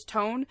religious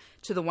tone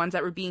to the ones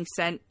that were being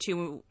sent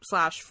to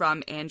 /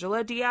 from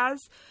Angela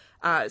Diaz.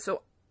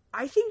 So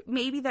I think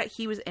maybe that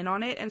he was in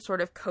on it and sort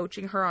of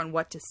coaching her on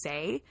what to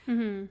say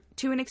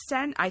to an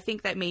extent. I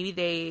think that maybe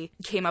they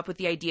came up with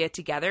the idea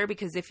together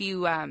because if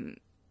you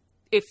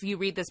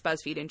read this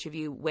BuzzFeed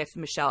interview with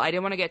Michelle, I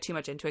didn't want to get too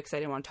much into it because I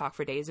didn't want to talk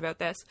for days about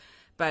this.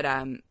 But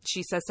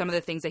she says some of the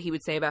things that he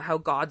would say about how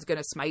God's going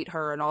to smite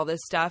her and all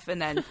this stuff.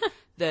 And then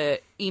the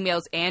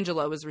emails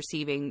Angela was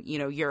receiving,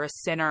 you're a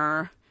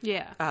sinner.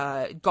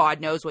 Yeah. God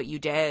knows what you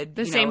did.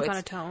 The same kind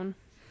of tone.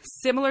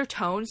 Similar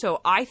tone. So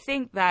I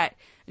think that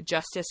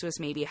justice was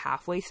maybe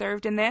halfway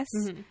served in this.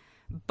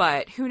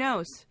 But who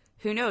knows?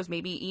 Who knows?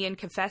 Maybe Ian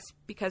confessed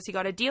because he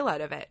got a deal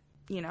out of it,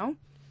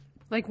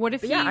 Like, what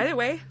if either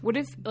way. What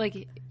if,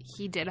 like,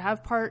 he did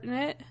have part in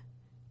it,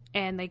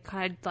 and they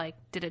kind of, like,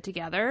 did it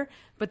together,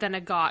 but then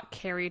it got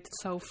carried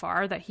so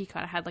far that he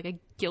kind of had, like, a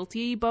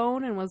guilty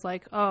bone and was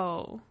like,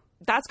 oh.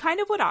 That's kind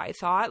of what I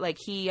thought. Like,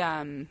 he,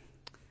 and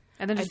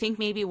then I think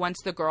maybe once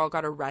the girl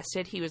got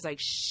arrested, he was like,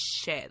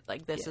 shit,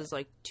 like, this is,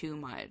 like, too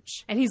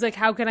much. And he's like,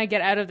 how can I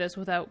get out of this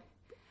without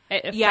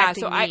it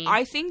affecting me?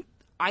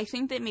 I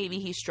think that maybe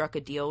he struck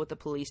a deal with the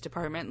police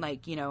department,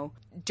 like,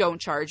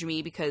 don't charge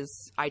me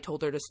because I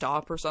told her to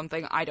stop or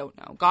something. I don't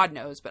know. God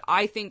knows. But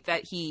I think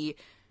that he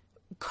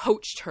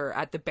coached her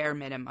at the bare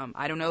minimum.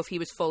 I don't know if he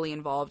was fully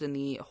involved in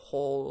the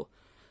whole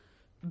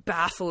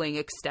baffling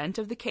extent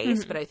of the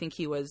case, but I think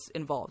he was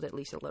involved at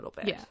least a little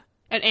bit. Yeah.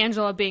 And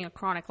Angela being a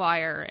chronic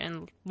liar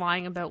and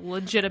lying about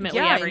legitimately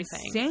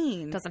everything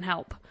insane. Doesn't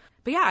help.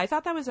 But yeah, I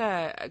thought that was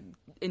a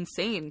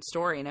insane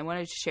story, and I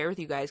wanted to share with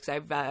you guys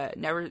because I've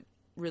never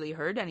really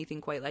heard anything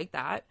quite like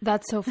that.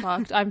 That's so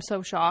fucked. I'm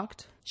so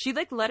shocked. She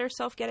let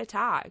herself get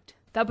attacked.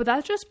 But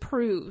that just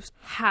proves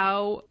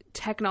how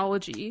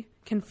technology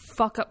can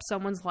fuck up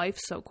someone's life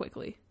so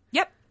quickly.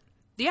 Yep.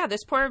 Yeah,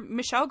 this poor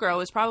Michelle girl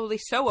was probably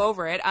so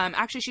over it.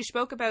 Actually, she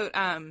spoke about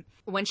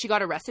when she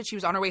got arrested, she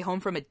was on her way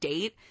home from a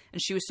date,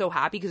 and she was so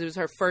happy because it was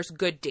her first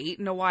good date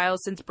in a while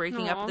since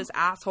breaking up with this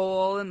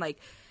asshole. And,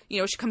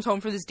 she comes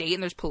home from this date,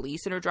 and there's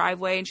police in her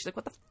driveway, and she's like,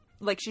 what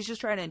the she's just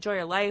trying to enjoy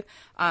her life.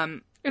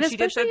 And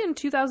especially in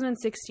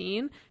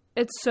 2016,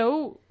 it's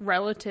so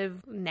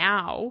relative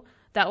now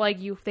that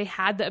they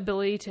had the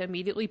ability to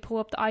immediately pull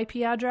up the IP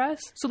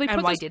address. So they put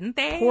and why this didn't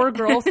they? Poor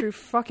girl through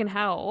fucking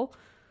hell.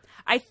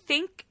 I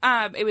think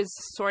it was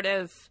sort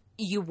of,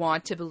 you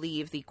want to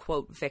believe the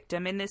quote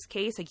victim in this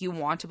case. Like, you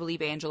want to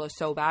believe Angela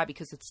so bad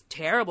because it's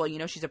terrible.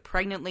 She's a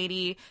pregnant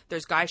lady.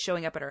 There's guys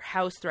showing up at her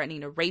house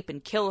threatening to rape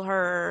and kill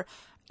her.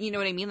 You know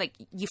what I mean? Like,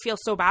 you feel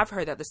so bad for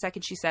her that the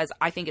second she says,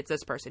 I think it's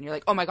this person, you're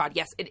like, oh my God,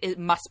 yes, it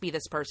must be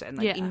this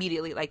person.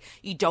 Immediately,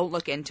 you don't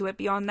look into it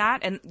beyond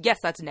that. And yes,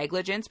 that's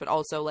negligence, but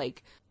also,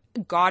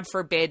 God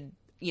forbid,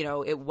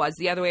 it was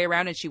the other way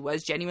around and she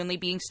was genuinely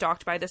being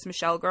stalked by this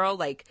Michelle girl.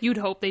 You'd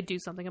hope they'd do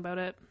something about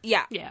it.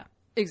 Yeah. Yeah.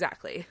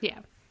 Exactly. Yeah.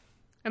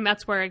 And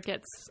that's where it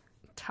gets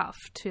tough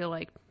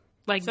to,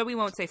 So we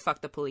won't say fuck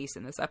the police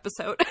in this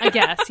episode. I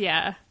guess,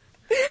 yeah.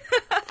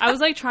 I was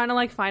trying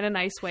to find a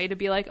nice way to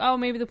be oh,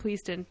 maybe the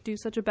police didn't do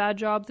such a bad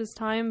job this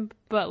time,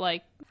 but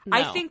No.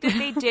 I think that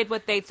they did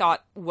what they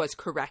thought was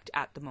correct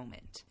at the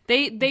moment.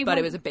 But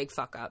it was a big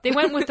fuck up. They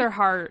went with their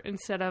heart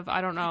instead of,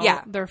 I don't know,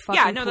 their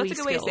fucking that's a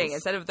good way of skills. saying it.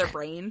 Instead of their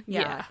brain.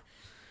 Yeah.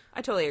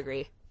 I totally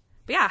agree.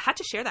 But yeah, I had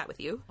to share that with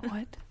you.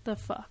 What the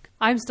fuck?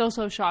 I'm still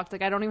so shocked.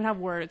 Like, I don't even have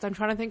words. I'm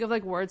trying to think of,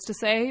 like, words to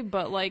say,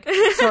 but, like,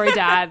 sorry,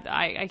 Dad,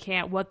 I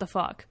can't. What the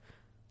fuck?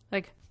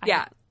 Like,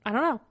 I don't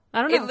know.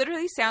 It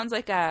literally sounds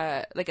like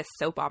a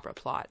soap opera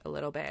plot a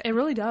little bit. It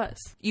really does.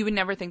 You would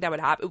never think that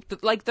would happen.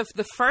 Like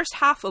the first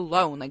half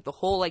alone, like the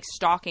whole like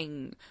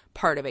stalking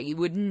part of it, you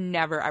would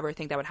never ever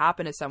think that would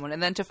happen to someone.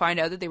 And then to find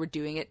out that they were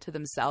doing it to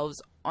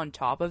themselves on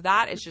top of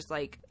that, it's just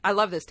like, I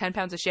love this. 10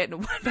 pounds of shit in a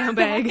 1 pound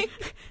bag.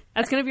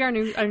 That's gonna be our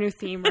new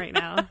theme right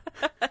now.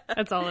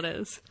 That's all it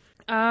is.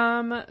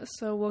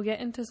 So we'll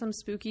get into some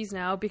spookies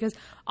now, because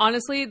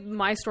honestly,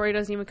 my story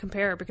doesn't even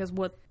compare, because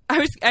what I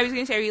was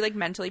gonna say, are you like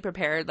mentally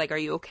prepared? Like, are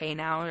you okay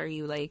now? Are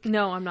you like...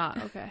 No, I'm not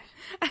okay.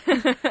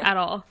 At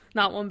all.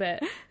 Not one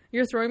bit.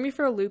 You're throwing me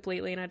for a loop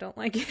lately and I don't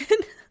like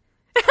it.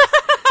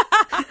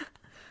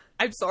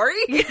 I'm sorry.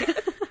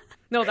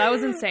 No, that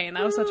was insane.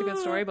 That was such a good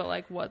story, but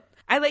like what?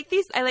 I like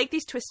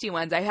these twisty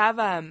ones. I have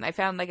I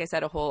found, like I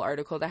said, a whole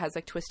article that has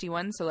like twisty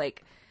ones. So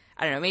like,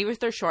 I don't know, maybe if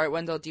they're short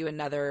ones, I'll do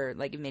another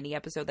like mini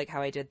episode, like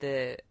how I did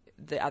the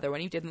other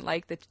one you didn't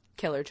like, the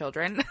killer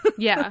children.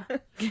 Yeah.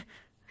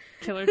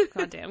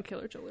 Goddamn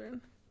killer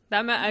children.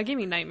 That gave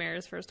me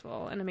nightmares, first of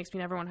all, and it makes me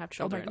never want to have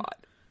children. Oh my god.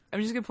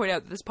 I'm just going to point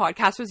out that this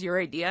podcast was your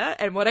idea,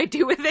 and what I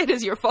do with it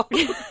is your fault.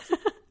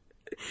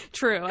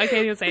 True. I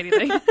can't even say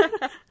anything.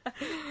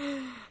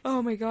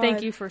 Oh my god.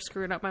 Thank you for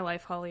screwing up my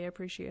life, Holly. I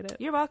appreciate it.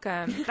 You're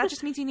welcome. That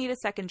just means you need a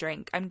second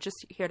drink. I'm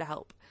just here to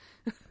help.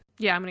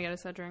 Yeah, I'm going to get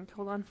us that drink.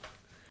 Hold on.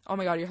 Oh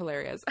my god, you're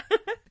hilarious.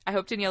 I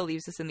hope Danielle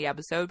leaves this in the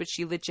episode, but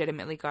she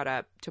legitimately got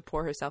up to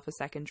pour herself a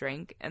second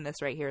drink, and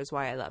this right here is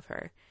why I love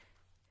her.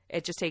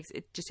 It just takes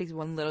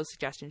one little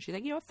suggestion. She's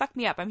like, you know what, fuck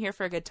me up. I'm here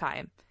for a good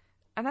time.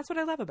 And that's what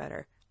I love about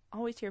her.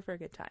 Always here for a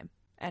good time.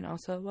 And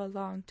also a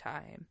long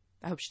time.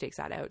 I hope she takes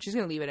that out. She's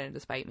going to leave it in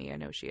despite me. I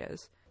know she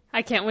is.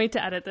 I can't wait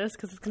to edit this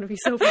because it's going to be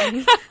so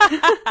funny.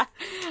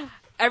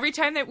 Every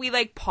time that we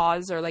like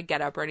pause or like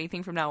get up or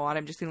anything from now on,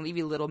 I'm just going to leave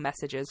you little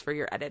messages for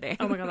your editing.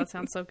 Oh my god, that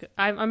sounds so good.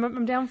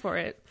 I'm down for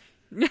it.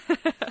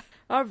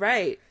 All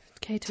right.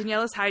 Okay,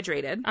 Danielle is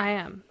hydrated. I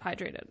am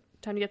hydrated.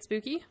 Time to get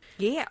spooky?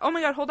 Yeah. Oh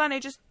my god, hold on.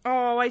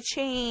 I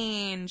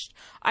changed.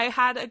 I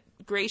had a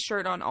gray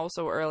shirt on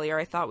also earlier.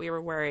 I thought we were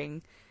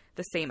wearing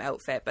the same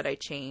outfit, but I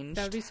changed.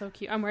 That would be so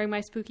cute. I'm wearing my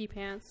spooky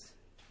pants.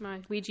 My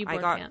Ouija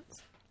board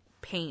pants.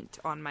 Paint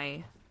on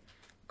my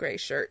gray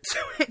shirt, so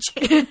I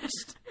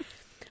changed.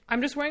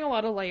 I'm just wearing a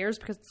lot of layers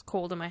because it's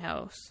cold in my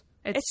house.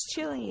 It's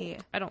chilly.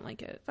 I don't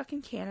like it.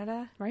 Fucking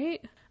Canada.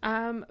 Right?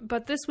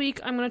 But this week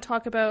I'm going to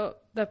talk about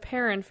the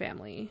Perron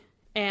family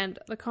and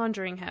the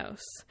Conjuring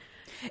house.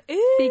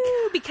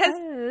 Ooh,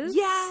 because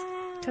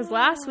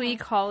last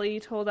week Holly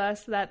told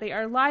us that they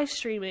are live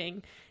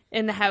streaming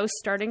in the house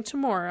starting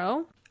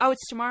tomorrow. Oh,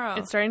 it's tomorrow.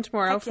 It's starting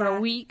tomorrow for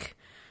a week.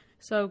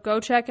 So go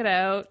check it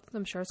out.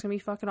 I'm sure it's going to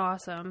be fucking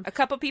awesome. A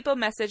couple people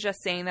messaged us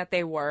saying that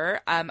they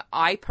were.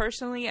 I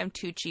personally am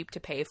too cheap to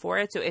pay for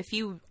it. So if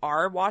you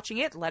are watching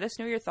it, let us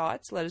know your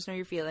thoughts. Let us know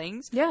your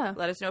feelings. Yeah.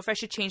 Let us know if I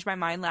should change my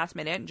mind last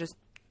minute and just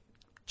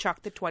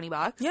chuck the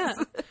 $20. Yeah.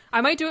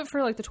 I might do it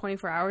for like the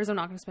 24 hours. I'm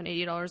not going to spend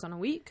 $80 on a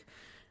week.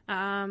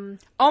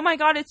 Oh my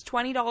god, it's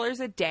 $20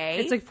 a day.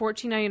 It's like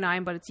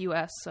 $14.99, but it's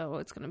US, so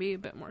it's going to be a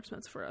bit more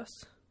expensive for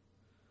us.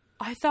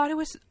 I thought it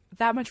was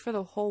that much for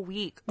the whole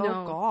week. No,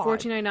 oh god.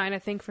 $14.99 I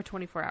think for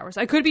 24 hours.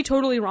 I could be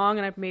totally wrong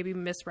and I maybe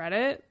misread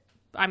it.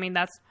 I mean,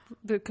 that's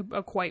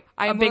quite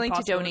I'm a big willing to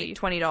possibility.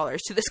 donate $20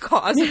 to this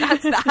cause, and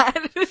that's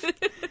that.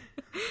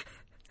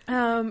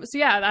 So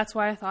yeah, that's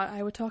why I thought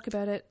I would talk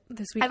about it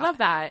this week. I love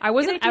that. I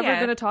wasn't ever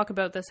going to talk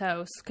about this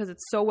house because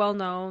it's so well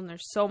known.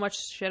 There's so much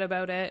shit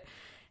about it.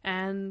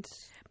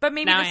 But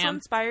maybe this will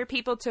inspire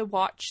people to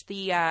watch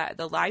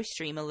the live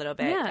stream a little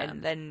bit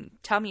and then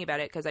tell me about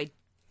it, because I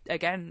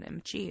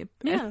am cheap.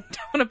 Yeah. I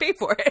don't want to pay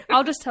for it.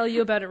 I'll just tell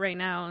you about it right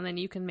now, and then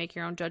you can make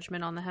your own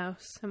judgment on the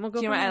house, and we'll go.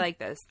 Do you know what? I like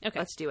this. Okay,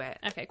 let's do it.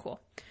 Okay, cool.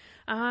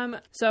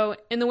 So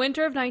in the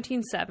winter of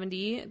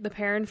 1970, the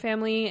Perron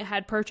family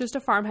had purchased a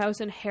farmhouse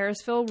in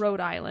Harrisville,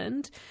 Rhode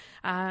Island.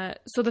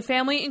 So the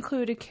family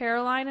included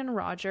Caroline and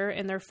Roger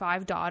and their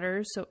 5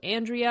 daughters. So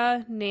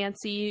Andrea,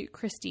 Nancy,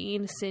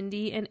 Christine,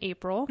 Cindy, and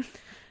April.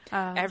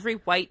 Every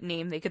white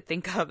name they could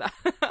think of.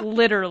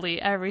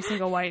 Literally every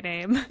single white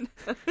name.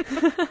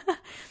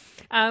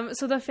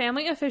 So the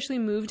family officially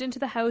moved into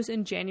the house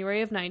in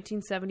January of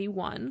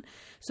 1971.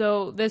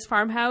 So this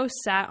farmhouse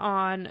sat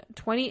on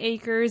 20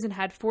 acres and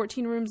had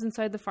 14 rooms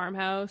inside the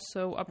farmhouse.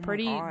 So a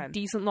pretty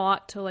decent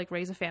lot to like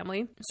raise a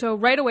family. So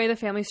right away, the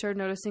family started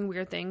noticing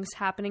weird things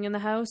happening in the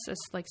house as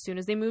soon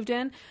as they moved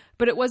in.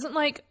 But it wasn't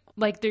like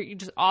they're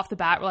just off the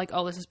bat, we're like,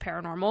 oh, this is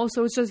paranormal.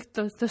 So it's just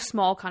the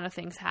small kind of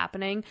things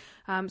happening.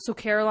 So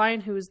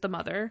Caroline, who is the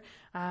mother,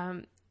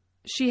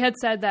 she had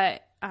said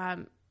that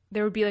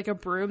there would be like a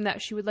broom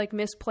that she would like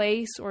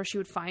misplace, or she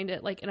would find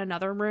it like in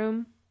another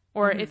room,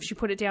 or if she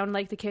put it down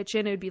like the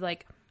kitchen, it would be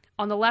like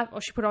on the left, or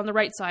she put it on the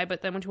right side,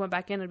 but then when she went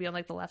back in, it'd be on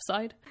like the left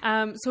side.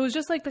 So it was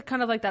just like the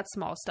kind of like that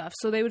small stuff.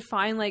 So they would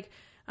find like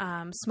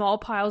small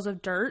piles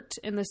of dirt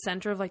in the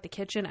center of like the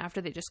kitchen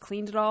after they just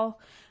cleaned it all.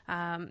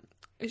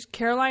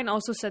 Caroline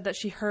also said that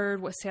she heard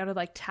what sounded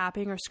like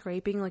tapping or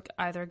scraping, like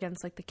either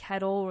against like the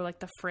kettle or like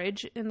the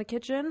fridge in the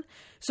kitchen.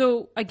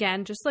 So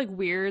again, just like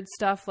weird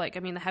stuff. Like, I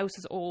mean, the house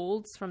is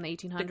old. It's from the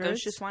 1800s. The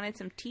ghost just wanted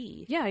some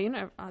tea. Yeah, you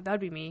know, that'd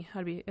be me.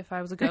 If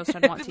I was a ghost,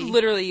 I'd want tea.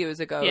 Literally you as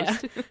a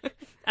ghost.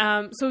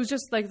 Yeah. So it was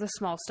just like the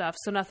small stuff.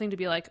 So nothing to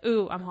be like,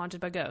 ooh, I'm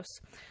haunted by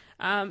ghosts.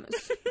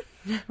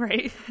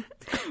 Right.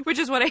 Which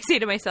is what I say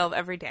to myself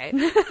every day.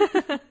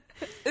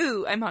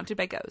 Ooh, I'm haunted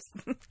by ghosts.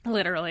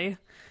 Literally.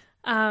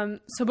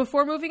 So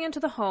before moving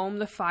into the home,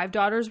 the 5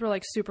 daughters were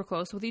like super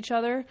close with each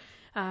other.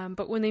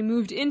 But when they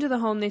moved into the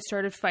home, they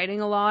started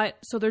fighting a lot.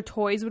 So their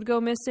toys would go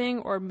missing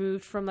or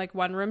moved from like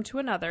one room to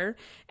another.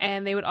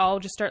 And they would all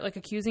just start like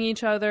accusing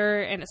each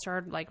other. And it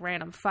started like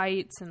random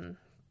fights and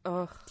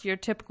your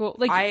typical,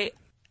 like,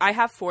 I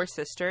have 4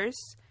 sisters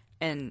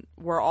and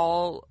we're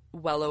all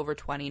well over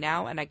 20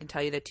 now. And I can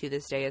tell you that to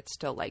this day, it's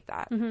still like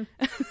that. Mm-hmm.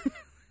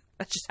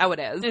 That's just how it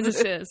is. It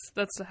just is.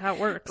 That's how it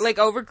works. Like,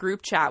 over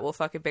group chat, we'll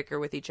fucking bicker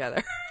with each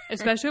other.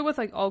 Especially with,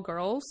 like, all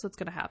girls. That's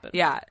going to happen.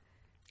 Yeah.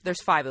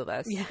 There's 5 of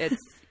us. Yeah.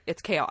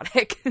 It's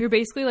chaotic. You're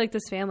basically like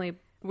this family.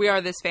 We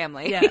are this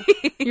family. Yeah.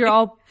 You're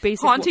all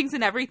basic. Hauntings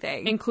and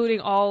everything.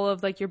 Including all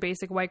of, like, your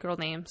basic white girl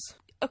names.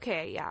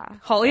 Okay, yeah.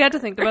 Holly had to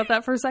think about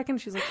that for a second.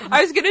 She's like...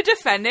 I was going to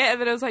defend it,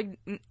 and then I was like,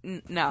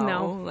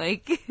 no.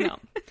 Like... No.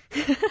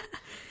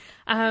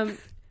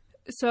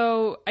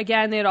 So,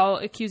 again, they'd all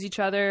accuse each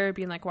other,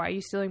 being like, why are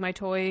you stealing my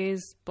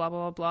toys? Blah,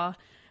 blah, blah,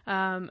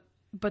 blah.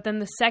 But then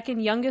the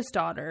second youngest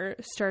daughter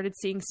started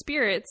seeing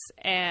spirits,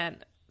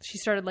 and she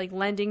started, like,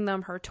 lending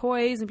them her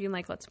toys and being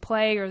like, let's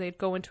play. Or they'd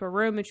go into a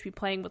room and she'd be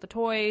playing with the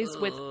toys.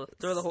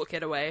 Throw the whole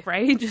kid away.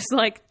 Right? Just,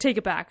 like, take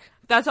it back.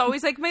 That's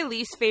always, like, my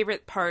least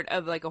favorite part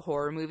of, like, a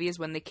horror movie is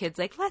when the kid's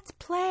like, let's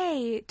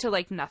play, to,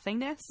 like,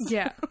 nothingness.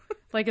 Yeah.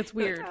 Like, it's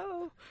weird. Like,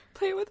 oh,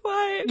 play with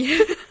what?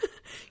 Yeah.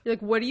 You're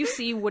like, what do you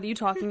see? What are you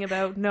talking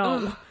about?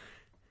 No.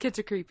 Kids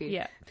are creepy.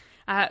 Yeah.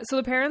 So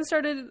the parents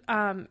started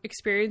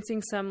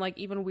experiencing some, like,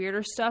 even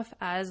weirder stuff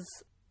as,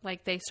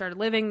 like, they started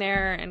living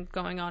there and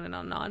going on and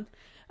on and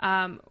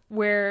on.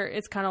 Where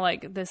it's kind of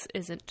like, this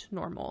isn't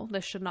normal.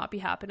 This should not be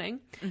happening.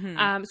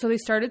 Mm-hmm. So they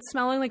started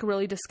smelling, like,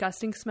 really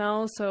disgusting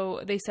smells.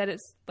 So they said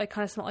it's, like,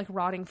 kind of smelled like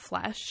rotting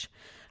flesh.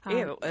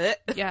 Ew.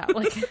 Yeah,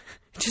 like,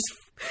 just...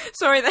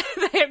 Sorry,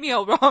 that hit me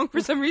all wrong for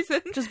some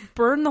reason. Just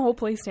burn the whole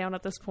place down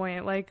at this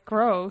point. Like,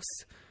 gross.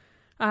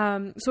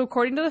 So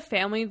according to the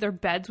family, their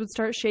beds would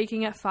start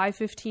shaking at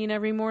 5:15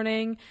 every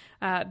morning.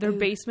 Their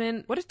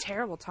basement... What a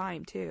terrible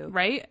time, too.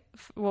 Right?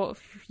 Well,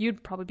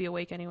 you'd probably be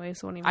awake anyway,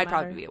 so it wouldn't even I'd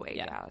matter. probably be awake,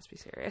 yeah, let's be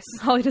serious.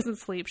 Holly doesn't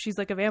sleep. She's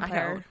like a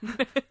vampire.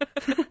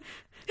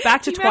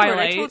 Back to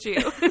Twilight. I told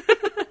you.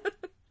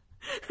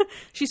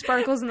 She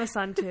sparkles in the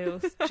sun, too.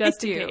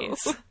 Just in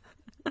case.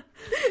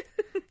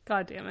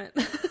 God damn it.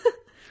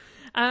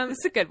 This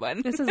is a good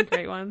one. This is a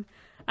great one.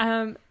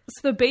 So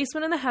the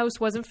basement in the house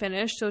wasn't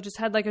finished, so it just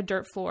had like a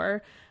dirt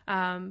floor,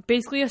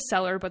 basically a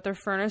cellar, but their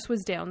furnace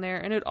was down there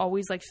and it'd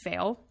always like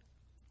fail.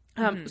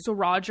 So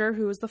Roger,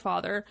 who was the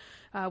father,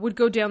 would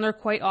go down there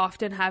quite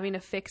often having to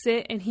fix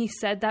it. And he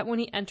said that when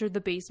he entered the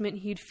basement,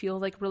 he'd feel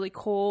like really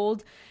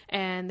cold.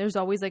 And there's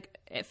always like,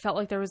 it felt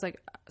like there was like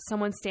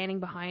someone standing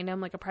behind him,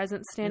 like a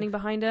presence standing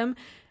behind him.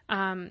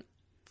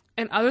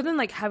 And other than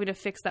like having to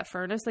fix that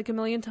furnace like a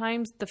million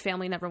times, the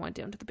family never went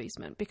down to the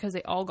basement because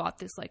they all got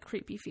this like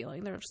creepy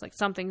feeling. They're just like,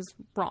 something's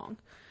wrong.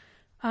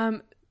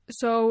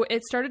 So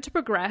it started to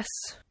progress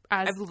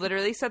as... I've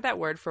literally said that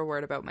word for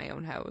word about my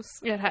own house.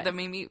 Yeah, that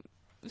made me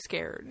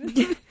scared.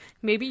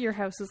 Maybe your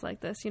house is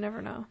like this. You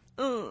never know.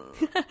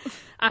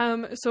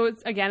 So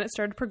it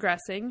started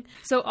progressing.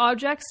 So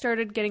objects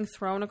started getting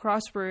thrown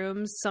across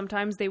rooms.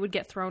 Sometimes they would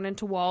get thrown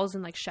into walls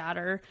and like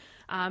shatter.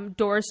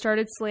 Doors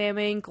started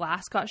slamming.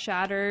 Glass got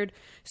shattered.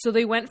 So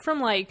they went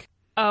from like,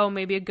 oh,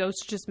 maybe a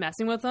ghost just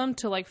messing with them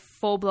to like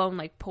full blown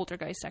like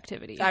poltergeist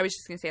activity. I was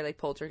just gonna say like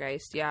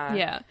poltergeist. Yeah.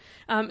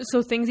 Yeah.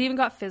 So things even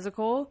got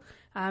physical.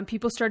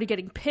 People started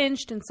getting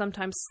pinched and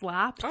sometimes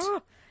slapped.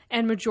 Oh.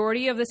 And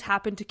majority of this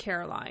happened to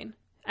Caroline.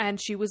 And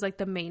she was like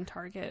the main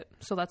target.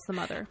 So that's the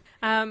mother.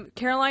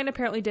 Caroline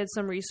apparently did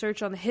some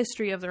research on the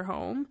history of their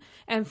home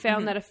and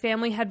found that a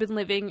family had been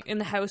living in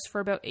the house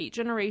for about 8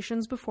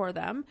 generations before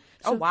them.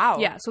 So, oh, wow.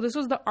 Yeah. So this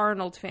was the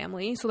Arnold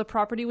family. So the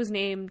property was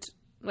named,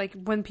 like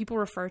when people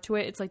refer to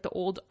it, it's like the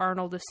old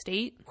Arnold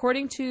estate.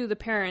 According to the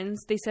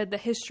parents, they said the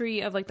history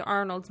of like the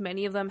Arnolds,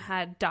 many of them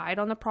had died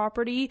on the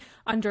property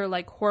under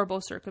like horrible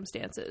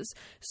circumstances.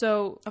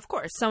 So of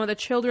course, some of the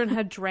children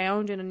had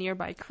drowned in a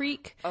nearby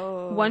creek.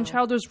 Oh. One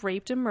child was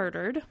raped and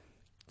murdered.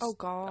 Oh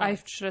God. I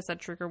should have said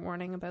trigger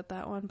warning about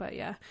that one, but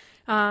yeah.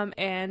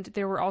 And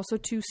there were also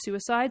 2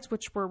 suicides,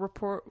 which were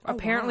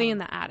apparently in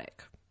the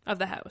attic of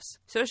the house.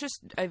 So it's just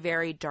a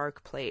very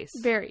dark place.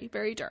 Very,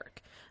 very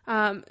dark. But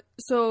I'm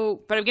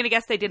going to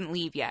guess they didn't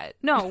leave yet.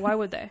 No, why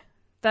would they?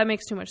 That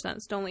makes too much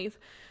sense. Don't leave.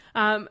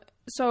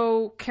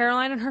 So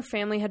Caroline and her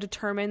family had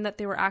determined that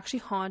they were actually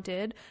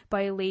haunted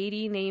by a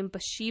lady named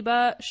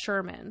Bathsheba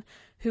Sherman,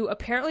 who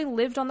apparently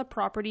lived on the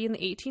property in the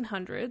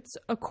 1800s.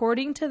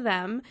 According to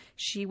them,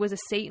 she was a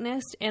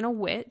Satanist and a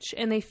witch,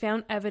 and they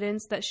found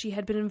evidence that she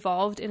had been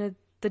involved in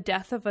the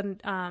death of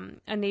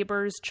a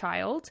neighbor's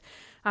child.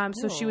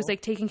 So she was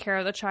like taking care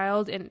of the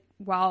child, and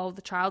while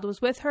the child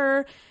was with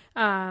her,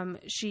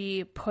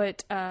 she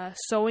put a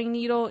sewing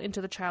needle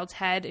into the child's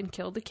head and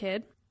killed the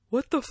kid.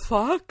 What the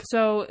fuck?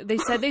 So they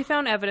said they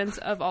found evidence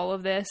of all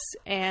of this,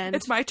 and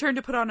it's my turn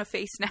to put on a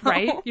face now.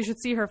 Right? You should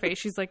see her face.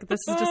 She's like,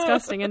 this is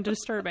disgusting and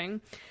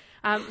disturbing.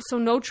 So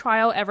no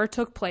trial ever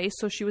took place,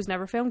 so she was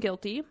never found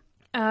guilty.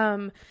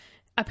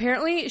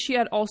 Apparently, she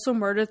had also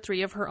murdered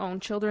 3 of her own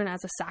children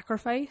as a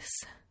sacrifice.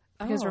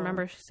 Because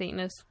remember,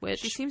 Satanist witch.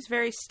 She seems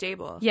very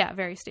stable. Yeah,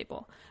 very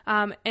stable.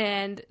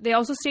 And they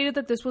also stated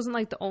that this wasn't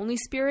like the only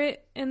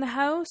spirit in the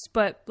house,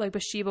 but like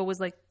Bathsheba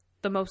was like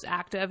the most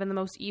active and the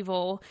most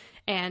evil,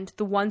 and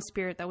the one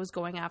spirit that was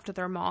going after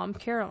their mom,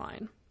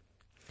 Caroline.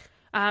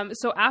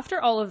 So after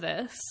all of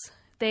this,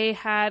 they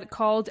had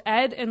called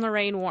Ed and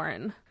Lorraine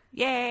Warren.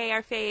 Yay,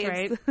 our faves.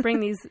 Right? Bring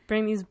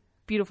these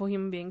beautiful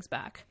human beings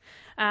back.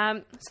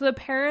 So the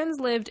Perrins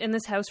lived in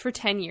this house for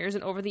 10 years,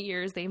 and over the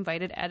years, they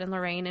invited Ed and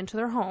Lorraine into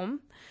their home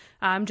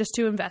just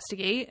to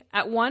investigate.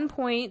 At one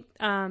point,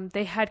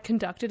 they had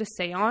conducted a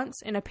seance,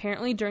 and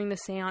apparently during the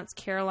seance,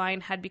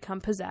 Caroline had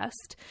become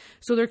possessed.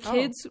 So their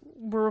kids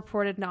were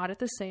reported not at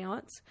the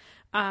seance.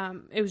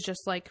 It was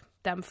just like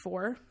them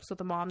 4, so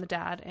the mom, the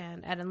dad,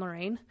 and Ed and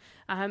Lorraine.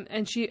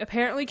 And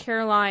apparently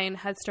Caroline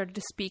had started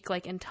to speak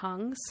like in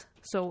tongues,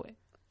 so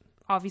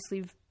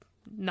obviously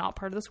not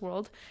part of this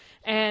world,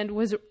 and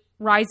was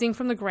rising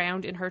from the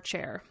ground in her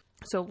chair.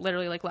 So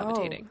literally like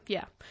levitating.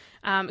 Yeah.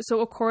 So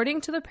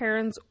according to the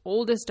parents'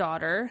 oldest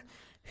daughter,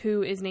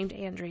 who is named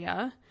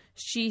Andrea,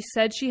 she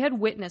said she had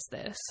witnessed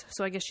this.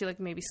 So I guess she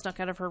like maybe snuck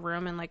out of her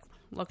room and like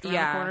looked around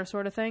the corner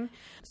sort of thing.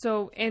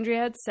 So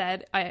Andrea had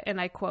said, and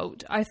I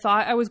quote, "I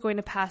thought I was going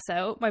to pass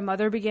out. My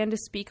mother began to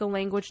speak a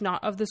language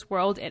not of this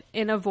world and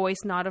in a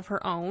voice not of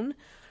her own.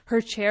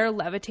 Her chair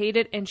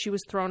levitated and she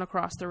was thrown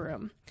across the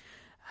room."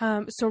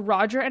 So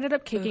Roger ended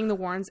up kicking the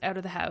Warrens out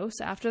of the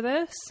house after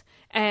this.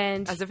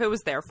 And as if it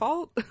was their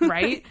fault.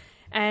 Right?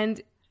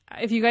 And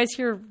if you guys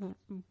hear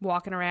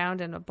walking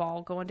around and a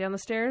ball going down the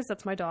stairs,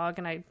 that's my dog,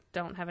 and I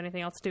don't have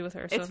anything else to do with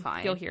her, so it's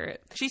fine. You'll hear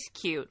it. She's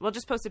cute. We'll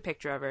just post a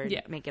picture of her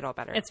and make it all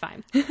better. It's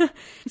fine.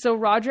 So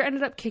Roger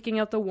ended up kicking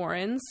out the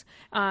Warrens.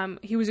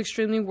 He was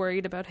extremely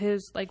worried about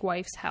his like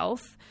wife's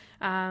health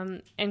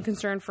and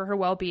concerned for her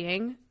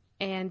well-being.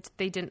 And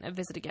they didn't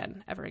visit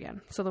ever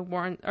again. So the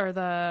Warren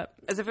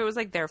as if it was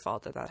like their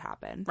fault that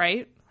happened,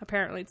 right?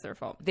 Apparently, it's their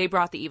fault. They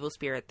brought the evil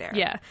spirit there.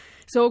 Yeah.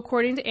 So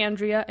according to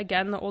Andrea,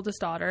 again the oldest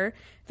daughter,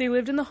 they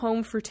lived in the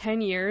home for 10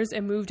 years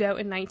and moved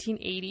out in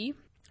 1980.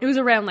 It was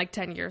around like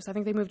 10 years. I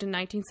think they moved in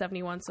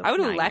 1971. So I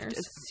would have left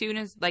as soon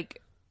as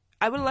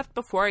I would have left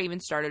before I even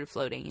started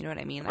floating. You know what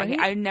I mean? Like, right?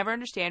 I never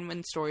understand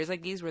when stories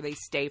like these where they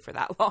stay for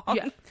that long.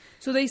 Yeah.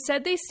 So they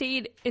said they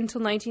stayed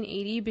until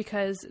 1980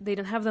 because they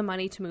didn't have the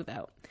money to move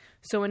out.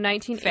 So in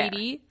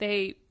 1980,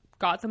 they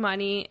got the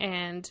money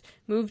and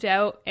moved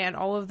out, and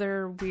all of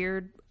their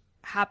weird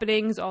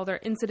happenings, all their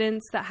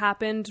incidents that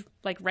happened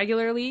like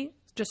regularly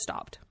just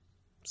stopped.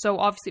 So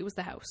obviously it was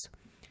the house.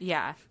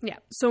 Yeah. Yeah.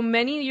 So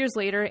many years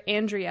later,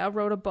 Andrea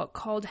wrote a book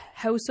called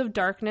House of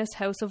Darkness,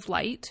 House of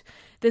Light.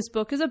 This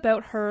book is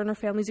about her and her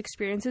family's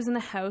experiences in the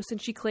house,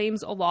 and she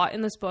claims a lot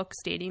in this book,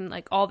 stating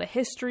like all the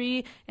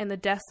history and the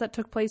deaths that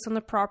took place on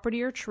the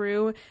property are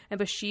true, and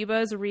Bathsheba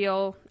is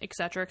real,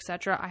 etc.,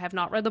 etc. I have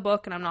not read the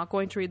book, and I'm not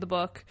going to read the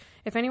book.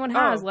 If anyone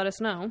has, let us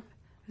know.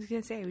 I was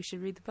going to say, we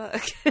should read the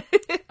book.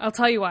 I'll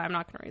tell you why I'm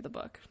not going to read the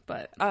book,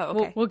 but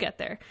okay. we'll get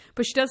there.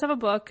 But she does have a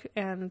book,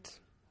 and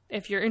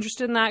if you're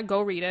interested in that,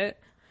 go read it.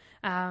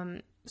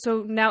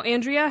 So now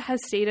Andrea has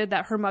stated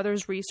that her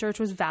mother's research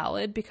was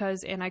valid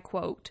because, and I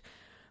quote,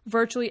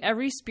 "Virtually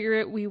every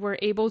spirit we were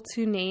able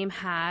to name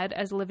had,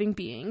 as living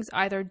beings,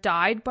 either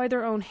died by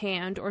their own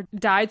hand or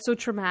died so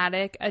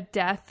traumatic a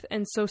death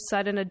and so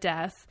sudden a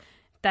death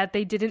that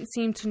they didn't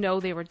seem to know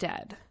they were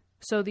dead."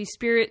 So these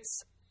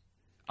spirits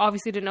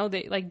obviously didn't know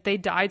they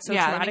died so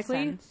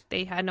traumatically.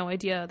 They had no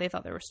idea. They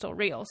thought they were still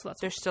real. So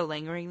they're still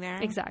lingering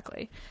there.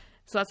 Exactly.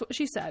 So that's what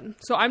she said.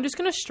 So I'm just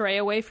going to stray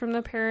away from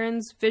the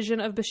parents' vision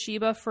of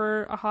Bathsheba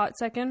for a hot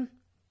second.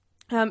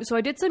 So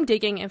I did some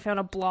digging and found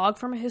a blog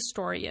from a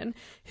historian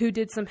who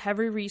did some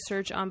heavy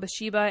research on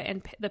Bathsheba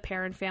and the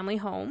Perrin family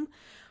home.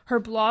 Her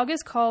blog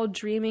is called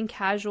Dreaming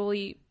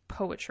Casually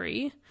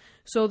Poetry.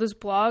 So this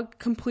blog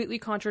completely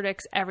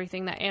contradicts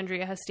everything that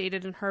Andrea has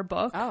stated in her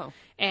book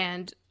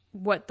and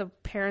what the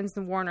Perrins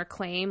and Warner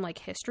claim, like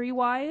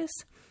history-wise.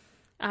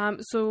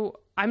 So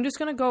I'm just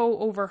going to go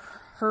over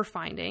her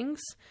findings.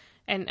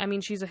 And I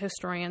mean, she's a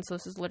historian, so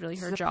this is literally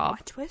her job.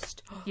 Plot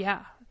twist?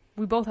 Yeah.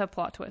 We both have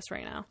plot twists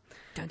right now.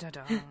 Dun, dun,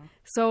 dun.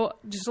 So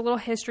just a little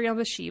history on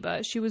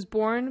Bathsheba. She was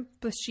born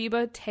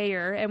Bathsheba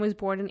Taylor and was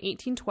born in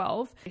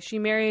 1812. She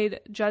married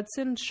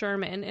Judson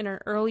Sherman in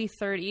her early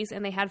 30s,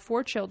 and they had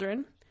 4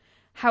 children.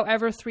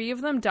 However, 3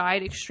 of them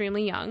died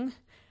extremely young.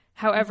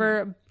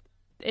 However,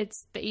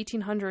 it's the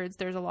 1800s.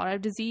 There's a lot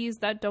of disease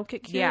that don't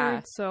get cured.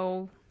 Yeah.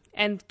 So,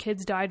 and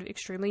kids died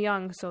extremely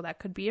young, so that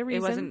could be a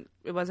reason.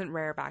 It wasn't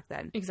rare back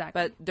then.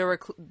 Exactly. But there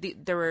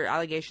were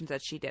allegations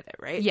that she did it,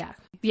 right? Yeah.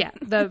 Yeah.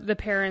 The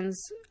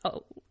parents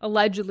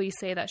allegedly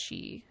say that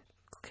she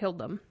killed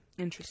them.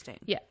 Interesting.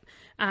 Yeah.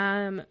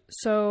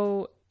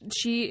 So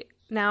she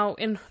now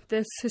in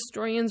this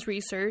historian's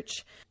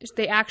research,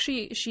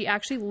 she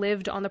actually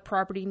lived on the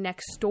property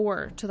next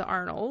door to the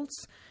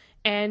Arnolds,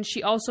 and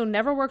she also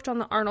never worked on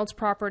the Arnolds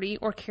property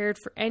or cared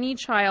for any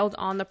child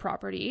on the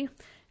property,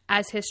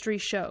 as history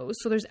shows.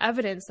 So there's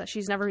evidence that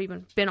she's never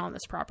even been on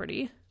this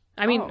property.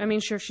 I mean,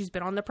 sure, she's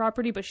been on the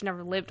property, but she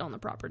never lived on the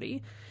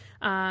property.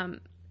 And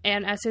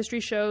as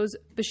history shows,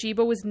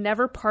 Bathsheba was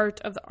never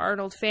part of the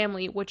Arnold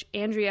family, which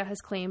Andrea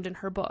has claimed in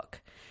her book.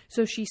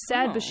 So she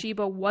said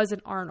Bathsheba was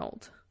an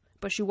Arnold,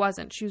 but she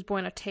wasn't. She was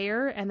born a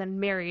Taylor and then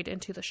married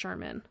into the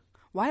Sherman.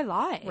 Why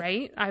lie?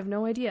 Right? I have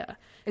no idea.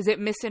 Is it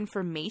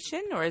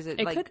misinformation, or is it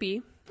It could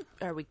be.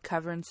 Are we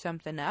covering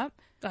something up?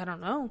 I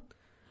don't know.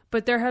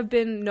 But there have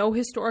been no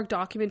historic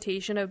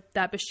documentation of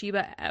that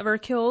Bathsheba ever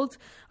killed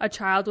a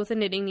child with a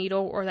knitting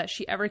needle, or that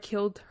she ever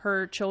killed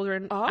her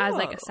children as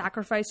like a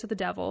sacrifice to the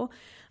devil.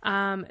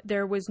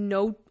 There was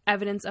no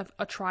evidence of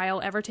a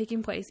trial ever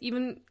taking place.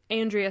 Even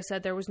Andrea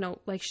said there was no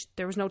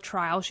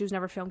trial. She was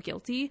never found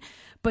guilty,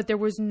 but there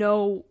was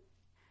no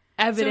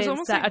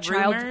evidence that a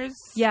child. Rumors,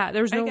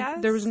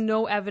 there was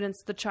no evidence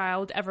the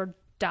child ever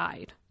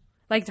died.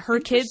 Like her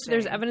kids,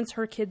 there's evidence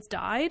her kids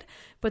died,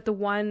 but the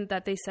one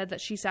that they said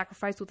that she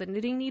sacrificed with a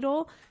knitting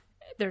needle,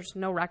 there's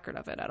no record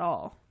of it at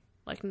all.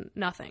 Like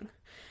nothing.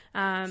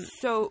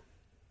 So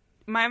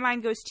my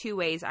mind goes two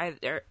ways.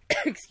 Either,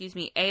 excuse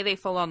me, A, they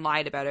full on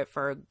lied about it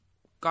for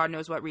God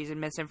knows what reason,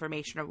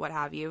 misinformation or what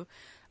have you.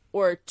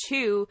 Or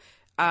two,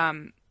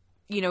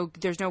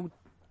 there's no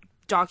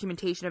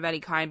documentation of any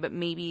kind, but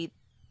maybe,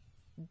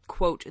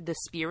 quote, the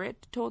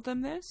spirit told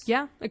them this.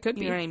 Yeah, it could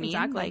be. You know what I mean?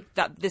 Exactly. Like,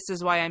 that. This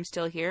is why I'm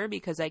still here,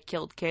 because I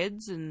killed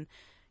kids, and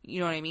you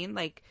know what I mean?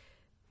 Like,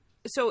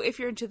 so if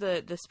you're into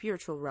the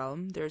spiritual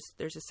realm, there's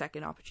a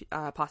second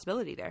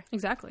possibility there.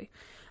 Exactly.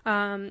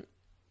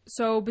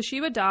 So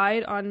Bathsheba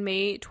died on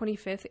May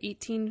 25th,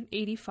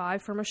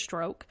 1885 from a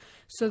stroke.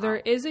 So there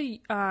is a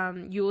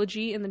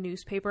eulogy in the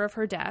newspaper of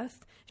her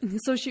death.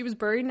 So she was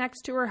buried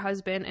next to her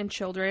husband and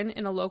children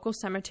in a local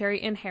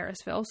cemetery in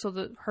Harrisville.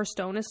 So her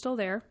stone is still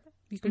there.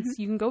 You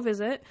can go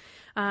visit.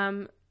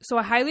 So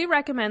I highly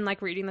recommend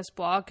like reading this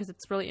blog, because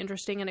it's really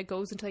interesting and it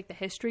goes into like the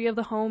history of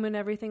the home and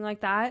everything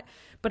like that.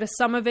 But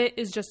some of it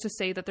is just to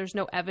say that there's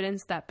no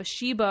evidence that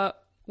Bathsheba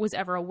was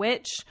ever a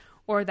witch,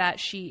 or that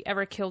she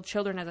ever killed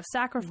children as a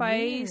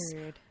sacrifice.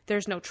 Weird.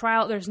 There's no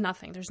trial. There's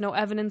nothing. There's no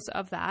evidence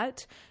of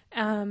that.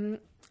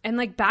 And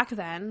like back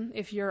then,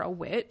 if you're a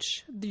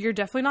witch, you're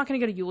definitely not going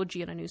to get a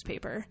eulogy in a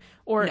newspaper.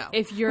 Or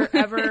if you're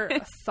ever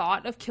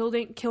thought of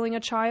killing a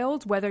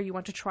child, whether you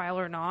went to trial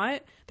or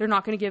not, they're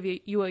not going to give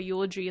you a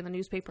eulogy in the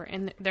newspaper.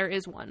 And there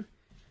is one.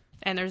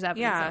 And there's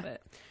evidence of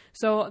it.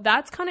 So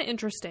that's kind of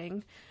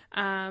interesting.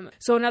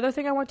 So another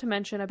thing I want to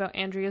mention about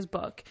Andrea's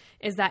book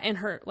is that in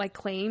her like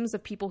claims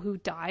of people who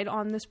died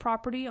on this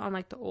property, on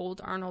like the old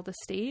Arnold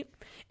estate,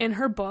 in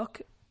her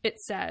book, it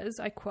says,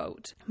 I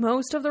quote,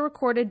 "Most of the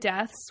recorded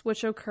deaths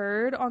which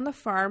occurred on the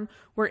farm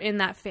were in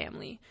that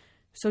family.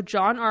 So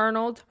John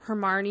Arnold,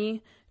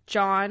 Hermione,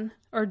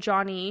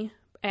 Johnny,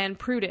 and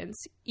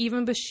Prudence.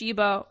 Even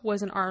Bathsheba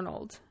was an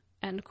Arnold,"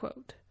 end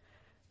quote.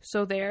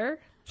 So there,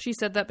 she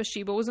said that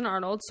Bathsheba was an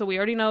Arnold. So we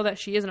already know that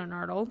she isn't an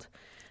Arnold.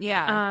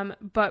 Yeah.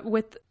 But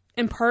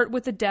in part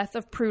with the death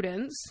of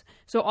Prudence.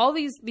 So all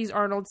these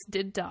Arnolds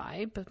did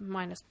die, but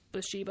minus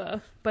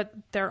Bathsheba. But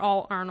they're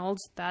all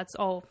Arnolds. That's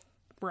all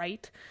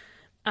right.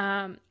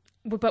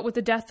 But with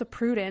the death of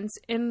Prudence,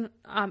 in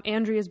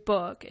Andrea's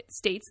book, it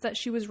states that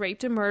she was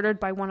raped and murdered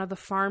by one of the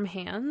farm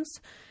hands,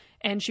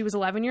 and she was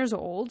 11 years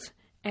old.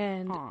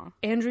 And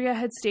Andrea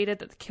had stated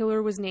that the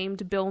killer was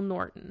named Bill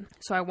Norton.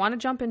 So I want to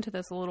jump into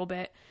this a little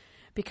bit,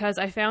 because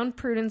I found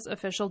Prudence's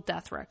official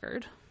death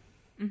record,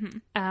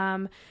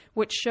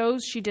 which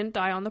shows she didn't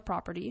die on the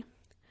property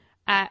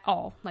at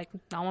all. Like,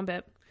 not one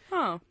bit.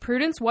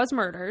 Prudence was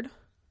murdered,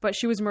 but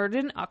she was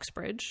murdered in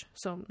Uxbridge,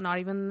 so not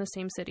even in the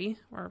same city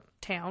or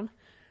town.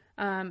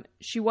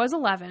 She was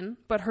 11,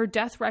 but her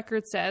death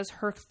record says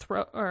her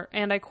throat,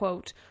 and I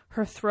quote,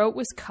 "her throat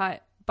was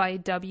cut by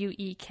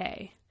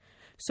W.E.K."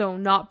 So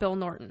not Bill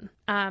Norton.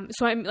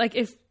 So I'm like,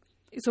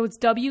 so it's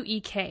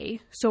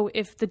W.E.K. So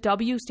if the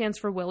W stands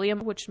for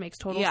William, which makes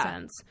total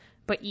sense,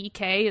 but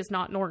E.K. is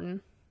not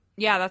Norton.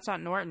 Yeah, that's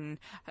not Norton.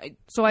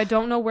 So I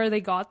don't know where they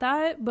got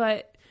that,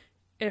 but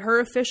her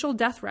official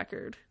death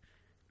record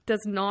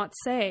does not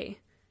say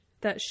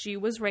that she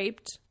was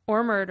raped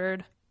or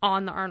murdered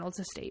on the Arnold's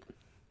estate.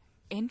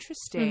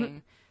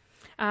 Interesting.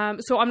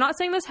 So I'm not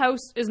saying this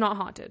house is not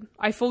haunted.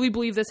 I fully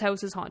believe this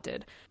house is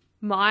haunted.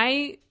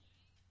 My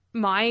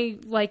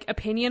like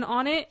opinion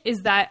on it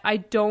is that I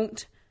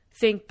don't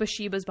think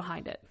Bathsheba's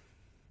behind it.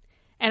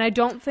 And I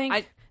don't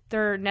think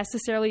they're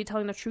necessarily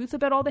telling the truth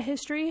about all the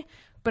history,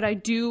 but I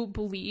do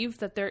believe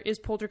that there is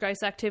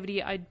poltergeist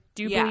activity. I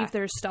do believe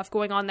there's stuff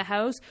going on in the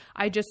house.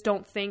 I just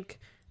don't think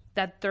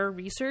that their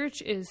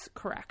research is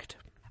correct.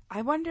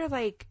 I wonder,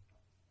 like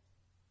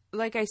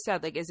I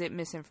said, like, is it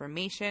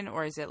misinformation,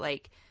 or is it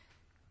like,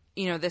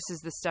 you know, this is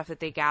the stuff that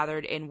they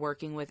gathered in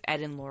working with Ed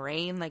and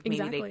Lorraine? Like,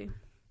 maybe they,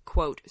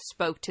 quote,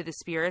 spoke to the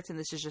spirits, and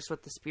this is just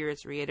what the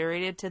spirits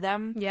reiterated to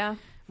them. Yeah.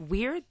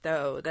 Weird,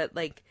 though, that,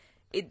 like,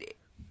 it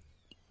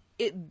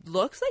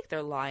looks like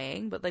they're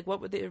lying, but, like,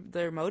 what would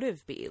their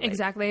motive be? Like,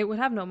 exactly. It would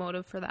have no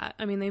motive for that.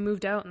 I mean, they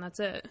moved out, and that's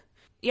it.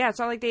 Yeah, it's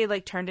not like they,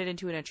 like, turned it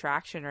into an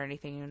attraction or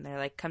anything, and they're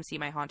like, come see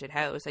my haunted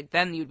house. Like,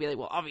 then you'd be like,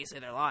 well, obviously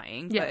they're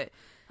lying. Yeah. But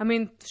I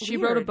mean, she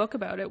wrote a book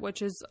about it,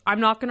 which is, I'm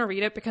not going to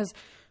read it because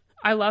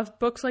I love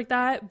books like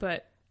that,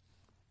 but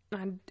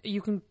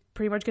you can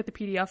pretty much get the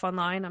PDF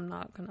online. I'm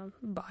not going to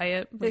buy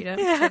it, read it,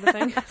 sort of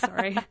thing.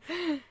 Sorry.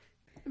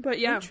 But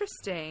yeah.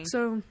 Interesting.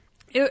 So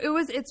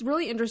it's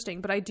really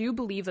interesting, but I do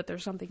believe that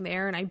there's something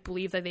there, and I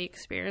believe that they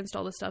experienced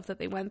all the stuff that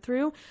they went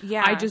through.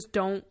 Yeah. I just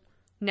don't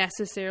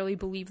necessarily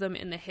believe them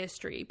in the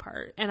history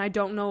part. And I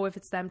don't know if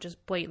it's them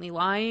just blatantly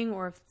lying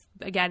or if it's,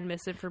 again,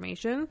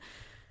 misinformation.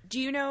 Do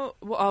you know,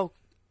 well,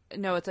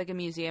 no, it's like a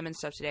museum and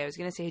stuff today. I was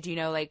going to say, do you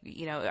know, like,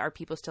 you know, are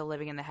people still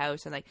living in the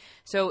house? And like,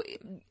 so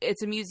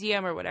it's a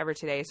museum or whatever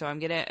today. So I'm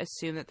going to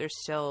assume that there's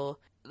still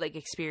like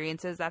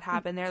experiences that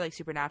happen there, like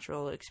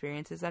supernatural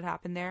experiences that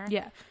happen there.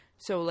 Yeah.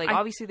 So like,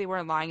 obviously they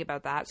weren't lying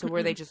about that. So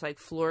were they just like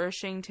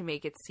flourishing to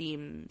make it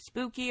seem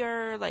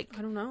spookier? Like,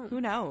 I don't know.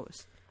 Who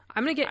knows?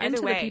 I'm going to get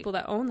into the people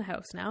that own the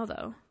house now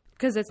though.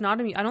 Because it's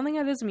not I don't think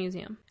it is a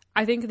museum.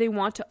 I think they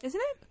want to.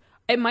 Isn't it?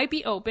 It might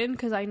be open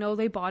because I know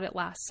they bought it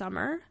last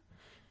summer.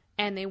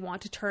 And they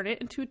want to turn it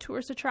into a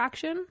tourist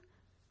attraction.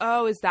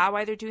 Oh, is that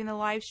why they're doing the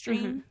live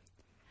stream? Mm-hmm.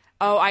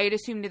 Oh, I had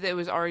assumed that it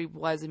was already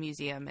was a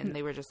museum, and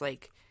they were just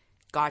like,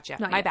 "Gotcha,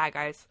 not my yet. bad,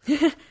 guys."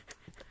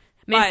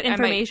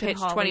 Misinformation. I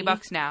might pitch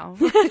 $20 now.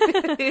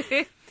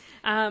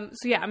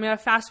 So yeah, I'm gonna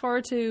fast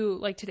forward to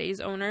like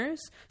today's owners.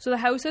 So the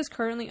house is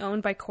currently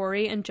owned by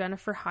Corey and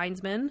Jennifer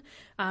Heinzman.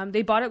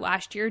 They bought it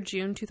last year,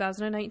 June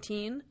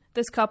 2019.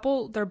 This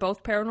couple, they're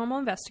both paranormal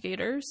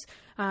investigators,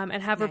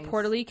 and have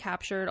reportedly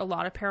captured a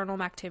lot of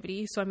paranormal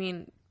activity. So, I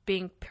mean,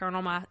 being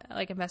paranormal,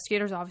 like,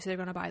 investigators, obviously they're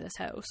going to buy this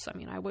house. I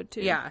mean, I would too.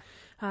 Yeah.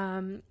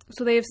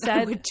 So they have said...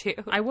 I would too.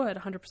 I would,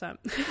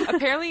 100%.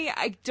 Apparently,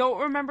 I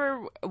don't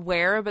remember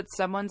where, but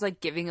someone's,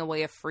 like, giving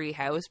away a free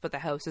house, but the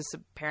house is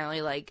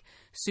apparently, like,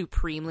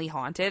 supremely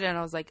haunted. And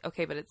I was like,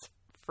 okay, but it's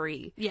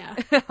free. Yeah.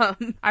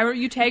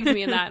 You tagged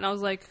me in that, and I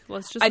was like,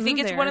 let's just move I think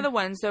it's there. one of the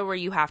ones, though, where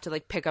you have to,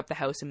 like, pick up the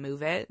house and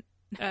move it.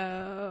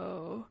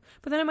 Oh.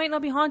 But then it might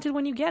not be haunted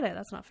when you get it.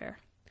 That's not fair.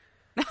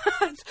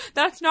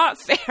 That's not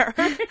fair.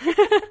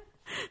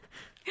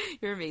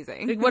 You're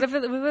amazing. Like, what if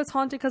it's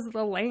haunted because of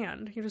the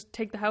land? You just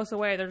take the house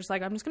away. They're just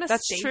like, I'm just going to stay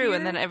That's true. here.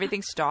 And then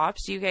everything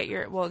stops. You get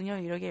your, well, you know,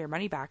 you don't get your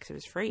money back because it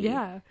was free.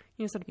 Yeah.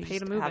 You just have to pay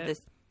to move have it.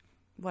 This,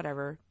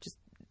 whatever. Just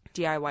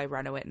DIY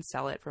reno it and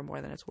sell it for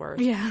more than it's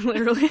worth. Yeah,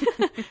 literally.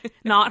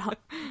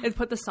 And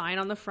put the sign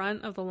on the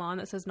front of the lawn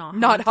that says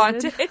not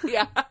haunted.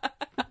 Yeah.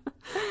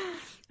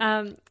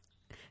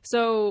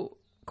 So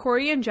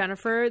Corey and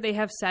Jennifer, they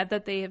have said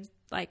that they have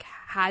like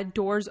had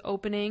doors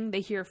opening.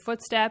 They hear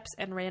footsteps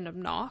and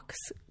random knocks,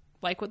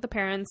 like what the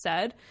parents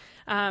said.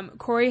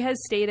 Corey has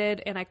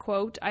stated, and I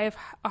quote, "I have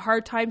a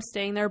hard time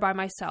staying there by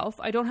myself.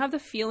 I don't have the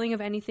feeling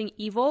of anything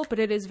evil, but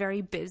it is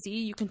very busy.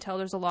 You can tell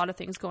there's a lot of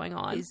things going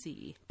on."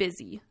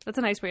 Busy. That's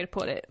a nice way to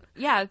put it.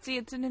 Yeah, it's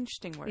an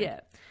interesting word.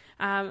 Yeah.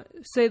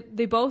 So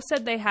they both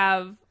said they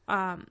have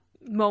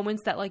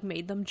moments that like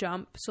made them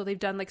jump. So they've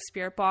done like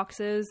spirit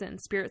boxes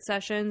and spirit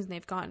sessions, and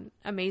they've gotten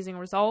amazing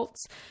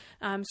results.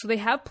 So they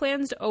have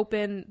plans to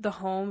open the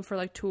home for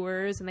like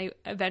tours, and they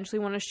eventually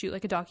want to shoot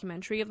like a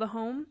documentary of the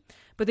home,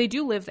 but they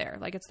do live there.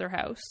 Like, it's their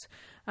house.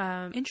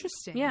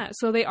 Interesting. Yeah.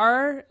 So they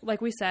are,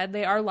 like we said,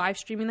 they are live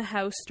streaming the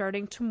house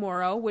starting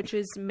tomorrow, which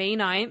is May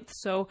 9th.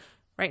 So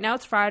right now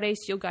it's Friday,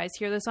 so you guys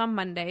hear this on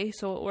Monday,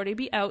 so it'll already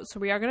be out. So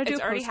we are going to do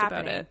a post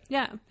about it.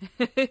 Yeah.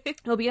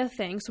 It'll be a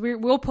thing. So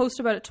we'll post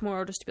about it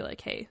tomorrow just to be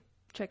like, hey,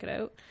 check it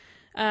out.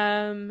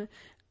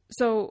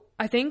 So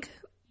I think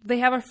they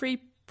have a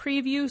free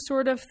preview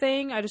sort of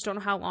thing. I just don't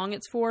know how long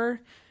it's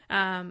for.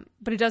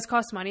 But it does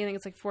cost money. I think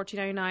it's like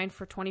 $14.99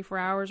 for 24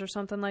 hours or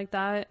something like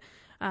that.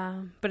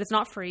 But it's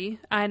not free.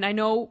 And I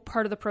know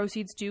part of the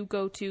proceeds do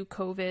go to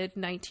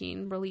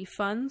COVID-19 relief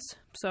funds.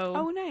 So,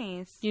 oh,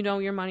 nice. You know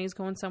your money is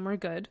going somewhere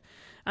good.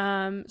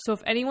 So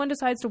if anyone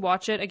decides to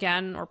watch it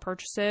again or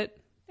purchase it,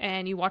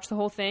 and you watch the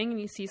whole thing and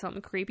you see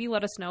something creepy,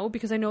 let us know,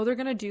 because I know they're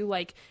going to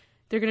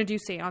do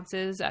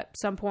seances at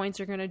some points.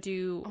 They're going to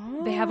do,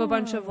 they have a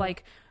bunch of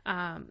like,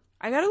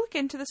 I gotta look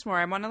into this more.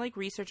 I want to like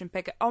research and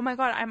pick it. Oh my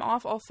god, I'm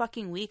off all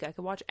fucking week. I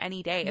could watch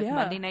any day. If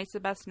Monday night's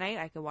the best night,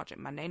 I could watch it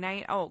Monday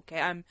night. Oh,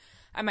 okay.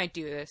 I might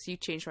do this. You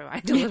changed my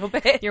mind a little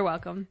bit. You're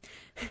welcome.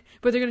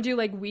 But they're gonna do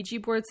like Ouija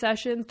board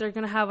sessions. They're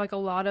gonna have like a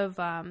lot of.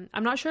 I'm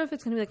not sure if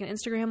it's gonna be like an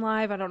Instagram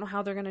live. I don't know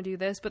how they're gonna do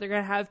this, but they're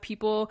gonna have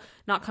people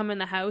not come in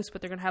the house,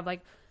 but they're gonna have like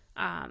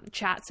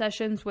chat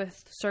sessions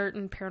with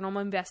certain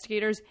paranormal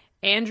investigators.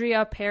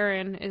 Andrea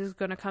Perrin is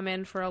going to come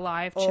in for a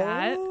live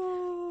chat.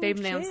 They've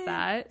announced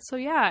that. So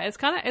yeah, it's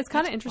kind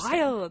of interesting.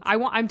 Wild.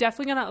 I'm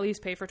definitely going to at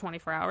least pay for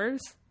 24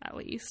 hours, at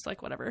least,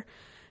 like whatever.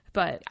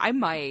 But I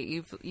might.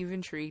 You've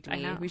intrigued me. I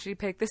know. We should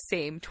pick the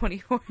same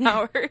 24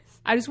 hours.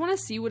 I just want to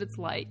see what it's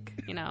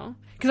like, you know?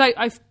 Because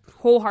I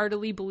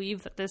wholeheartedly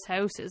believe that this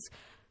house is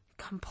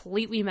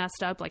completely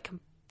messed up, like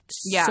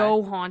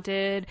so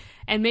haunted.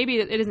 And maybe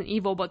it isn't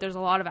evil, but there's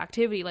a lot of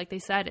activity. Like they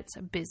said, it's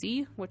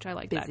busy, which I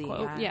like that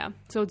quote. Yeah.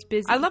 So it's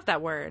busy. I love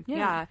that word.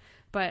 Yeah.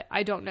 But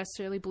I don't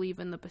necessarily believe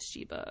in the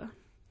Bathsheba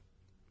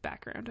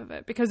background of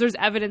it, because there's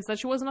evidence that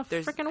she wasn't a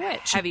freaking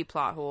witch. Heavy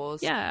plot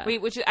holes. Yeah. Wait,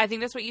 I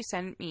think that's what you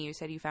sent me. You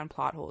said you found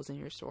plot holes in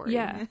your story.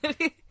 Yeah.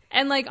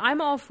 And like,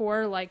 I'm all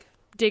for like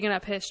digging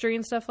up history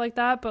and stuff like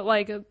that, but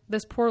like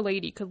this poor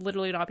lady could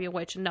literally not be a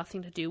witch and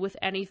nothing to do with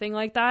anything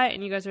like that,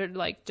 and you guys are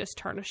like just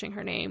tarnishing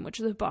her name, which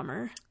is a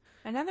bummer.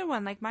 Another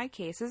one, like my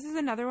case. This is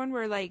another one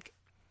where like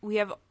we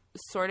have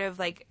sort of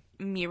like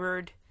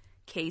mirrored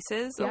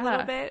cases a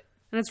little bit.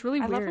 And it's really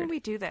weird. I love when we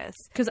do this.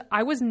 Because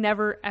I was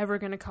never, ever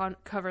going to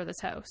cover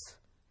this house.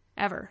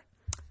 Ever.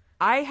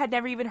 I had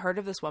never even heard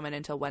of this woman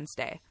until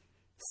Wednesday.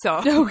 So.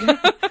 Okay.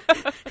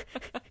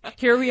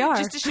 Here we are.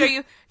 Just to show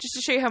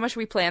you how much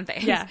we plan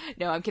things. Yeah.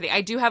 No, I'm kidding.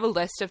 I do have a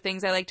list of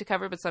things I like to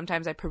cover, but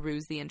sometimes I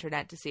peruse the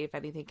internet to see if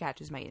anything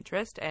catches my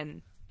interest.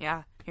 And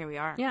yeah, here we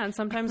are. Yeah, and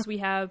sometimes we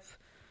have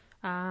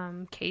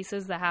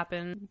cases that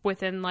happen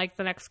within like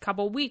the next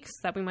couple weeks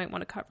that we might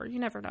want to cover. You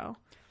never know.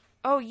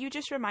 Oh, you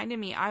just reminded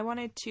me. I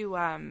wanted to,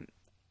 I'm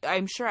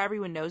sure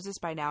everyone knows this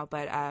by now,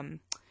 but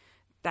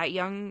that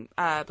young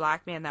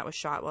black man that was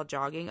shot while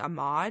jogging,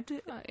 Ahmaud.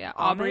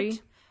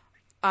 Aubrey.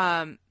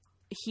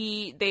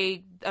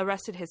 They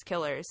arrested his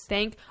killers.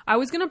 I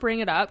was going to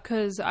bring it up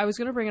because I was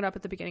going to bring it up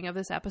at the beginning of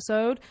this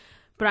episode,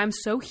 but I'm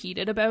so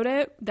heated about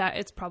it that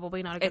it's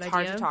probably not a good idea. It's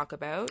hard to talk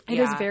about. It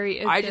is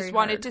very I just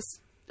wanted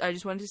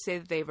to say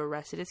that they've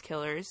arrested his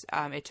killers.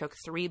 It took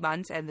 3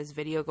 months and this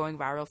video going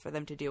viral for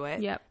them to do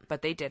it. Yep.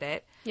 But they did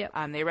it. Yep.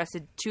 They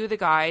arrested 2 of the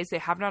guys. They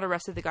have not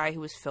arrested the guy who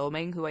was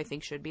filming, who I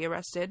think should be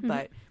arrested,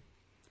 but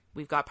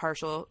we've got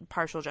partial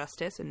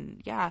justice,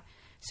 and yeah.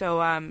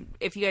 So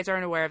if you guys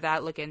aren't aware of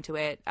that, look into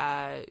it.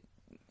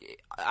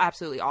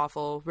 Absolutely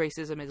awful.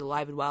 Racism is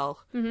alive and well.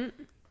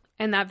 Mm-hmm.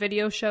 And that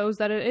video shows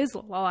that it is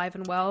alive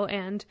and well,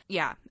 and...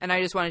 Yeah, and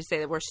I just wanted to say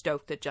that we're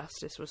stoked that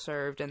justice was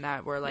served and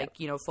that we're, like,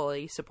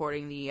 fully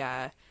supporting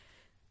the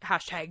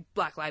hashtag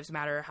Black Lives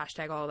Matter,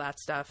 hashtag all that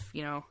stuff,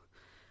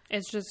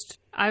 It's just...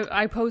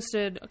 I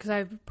posted... Because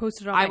I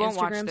posted on my Instagram story. I won't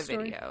watch the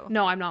video.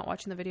 No, I'm not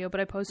watching the video,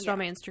 but I posted on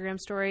my Instagram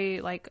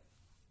story, like,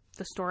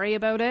 the story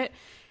about it.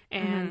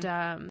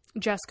 And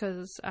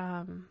Jessica's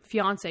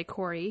fiance,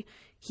 Corey,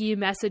 he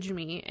messaged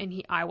me,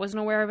 and I wasn't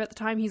aware of it at the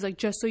time. He's like,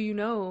 just so you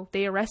know,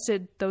 they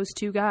arrested those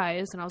 2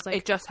 guys. And I was like...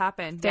 It just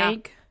happened.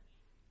 Thank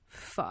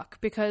fuck.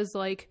 Because,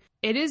 like,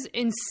 it is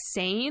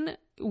insane.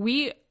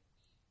 We,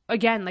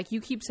 again, like,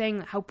 you keep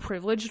saying how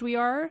privileged we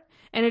are.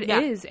 And it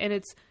is. And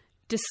it's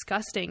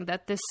disgusting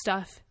that this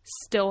stuff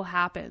still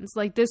happens.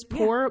 Like, this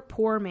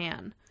poor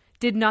man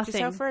did nothing.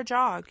 Just out for a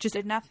jog. Just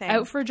did nothing.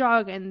 Out for a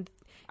jog, and...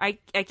 I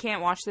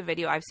can't watch the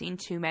video. I've seen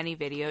too many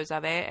videos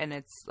of it, and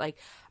it's like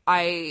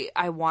I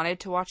wanted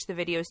to watch the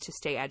videos to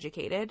stay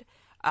educated,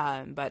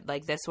 but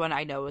like this one,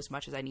 I know as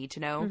much as I need to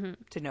know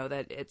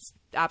that it's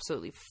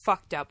absolutely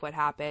fucked up what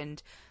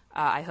happened.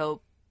 I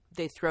hope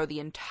they throw the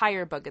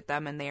entire book at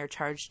them and they are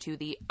charged to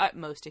the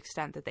utmost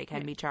extent that they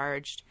can be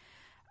charged.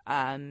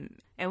 And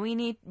we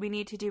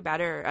need to do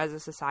better as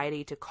a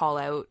society to call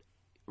out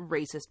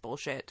racist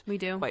bullshit. We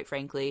do, quite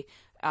frankly.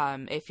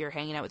 If you're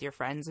hanging out with your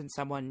friends and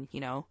someone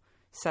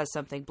says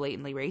something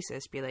blatantly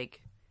racist, be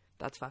like,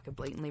 that's fucking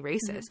blatantly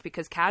racist,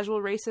 because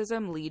casual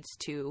racism leads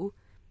to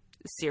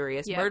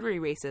serious murdery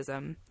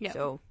racism.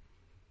 So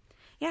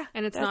yeah,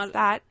 and it's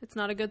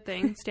not a good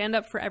thing. Stand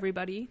up for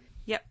everybody.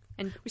 Yep.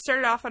 And we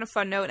started off on a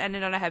fun note,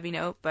 ended on a heavy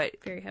note, but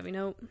very heavy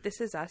note. This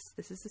is us.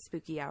 This is the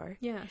spooky hour.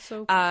 Yeah.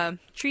 So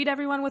treat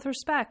everyone with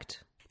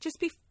respect. Just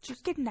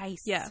get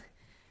nice. Yeah.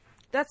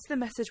 That's the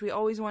message we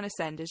always want to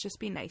send, is just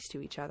be nice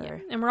to each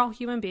other. Yeah. And we're all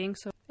human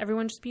beings, so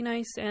everyone just be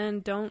nice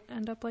and don't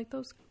end up like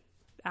those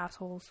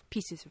assholes.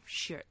 Pieces of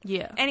shit.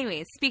 Yeah.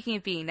 Anyways, speaking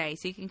of being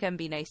nice, you can come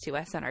be nice to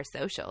us on our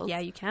socials. Yeah,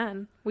 you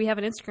can. We have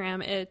an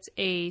Instagram. It's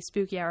a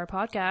Spooky Hour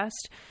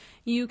Podcast.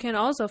 You can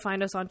also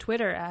find us on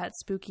Twitter at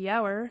Spooky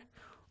Hour.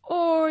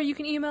 Or you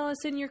can email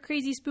us in your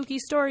crazy spooky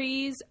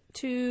stories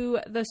to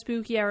the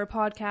Spooky Hour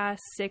Podcast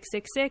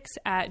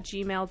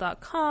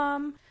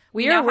 666@gmail.com.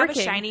 We are working. Have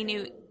a shiny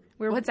new...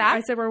 What's that? I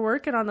said we're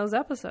working on those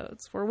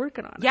episodes. We're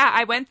working on it. Yeah,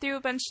 I went through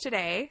a bunch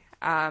today.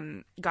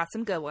 Got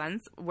some good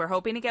ones. We're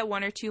hoping to get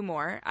 1 or 2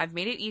 more. I've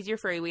made it easier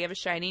for you. We have a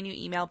shiny new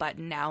email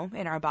button now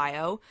in our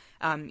bio.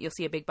 You'll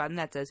see a big button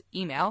that says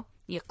email.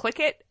 You click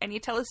it and you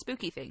tell us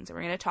spooky things, and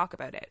we're going to talk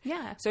about it.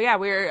 Yeah. So yeah,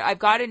 I've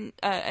got an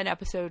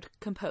episode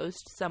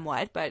composed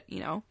somewhat, but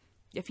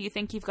if you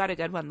think you've got a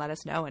good one, let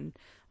us know and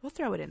we'll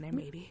throw it in there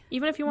maybe.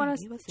 Even if you want us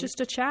We'll see. just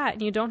to chat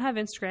and you don't have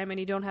Instagram and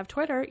you don't have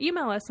Twitter,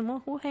 email us and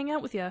we'll hang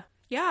out with you.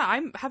 Yeah,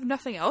 I have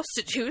nothing else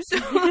to do,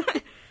 so...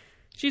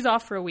 She's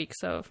off for a week,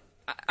 so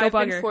I've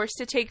bug been her. forced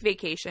to take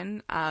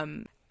vacation.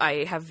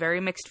 I have very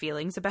mixed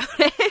feelings about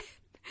it.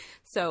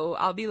 So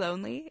I'll be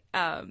lonely.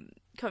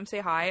 Come say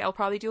hi. I'll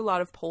probably do a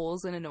lot of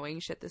polls and annoying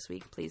shit this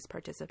week. Please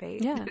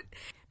participate. Yeah.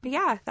 But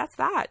yeah, that's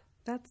that.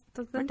 We're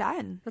That's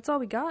done. That's all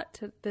we got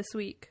this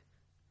week.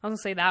 I was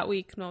gonna say that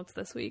week. No, it's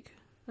this week.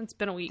 It's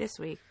been a week. This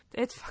week.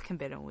 It's fucking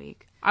been a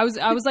week. I was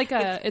like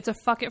it's a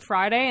fuck it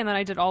Friday, and then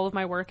I did all of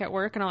my work at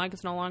work, and I'm like,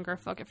 it's no longer a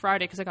fuck it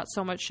Friday because I got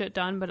so much shit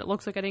done, but it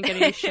looks like I didn't get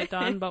any shit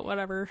done, but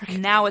whatever.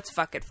 Now it's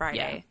fuck it Yeah.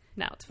 Friday.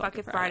 Now it's Fuck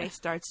it Friday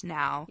starts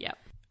now. Yep.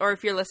 Or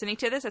if you're listening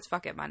to this, it's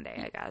fuck it Monday,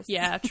 I guess.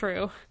 Yeah,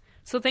 true.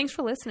 So thanks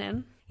for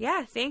listening.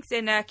 Yeah, thanks.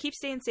 And keep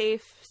staying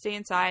safe, stay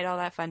inside, all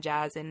that fun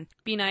jazz, and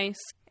Be nice.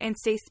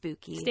 stay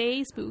spooky.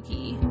 Stay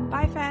spooky.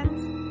 Bye,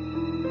 friends.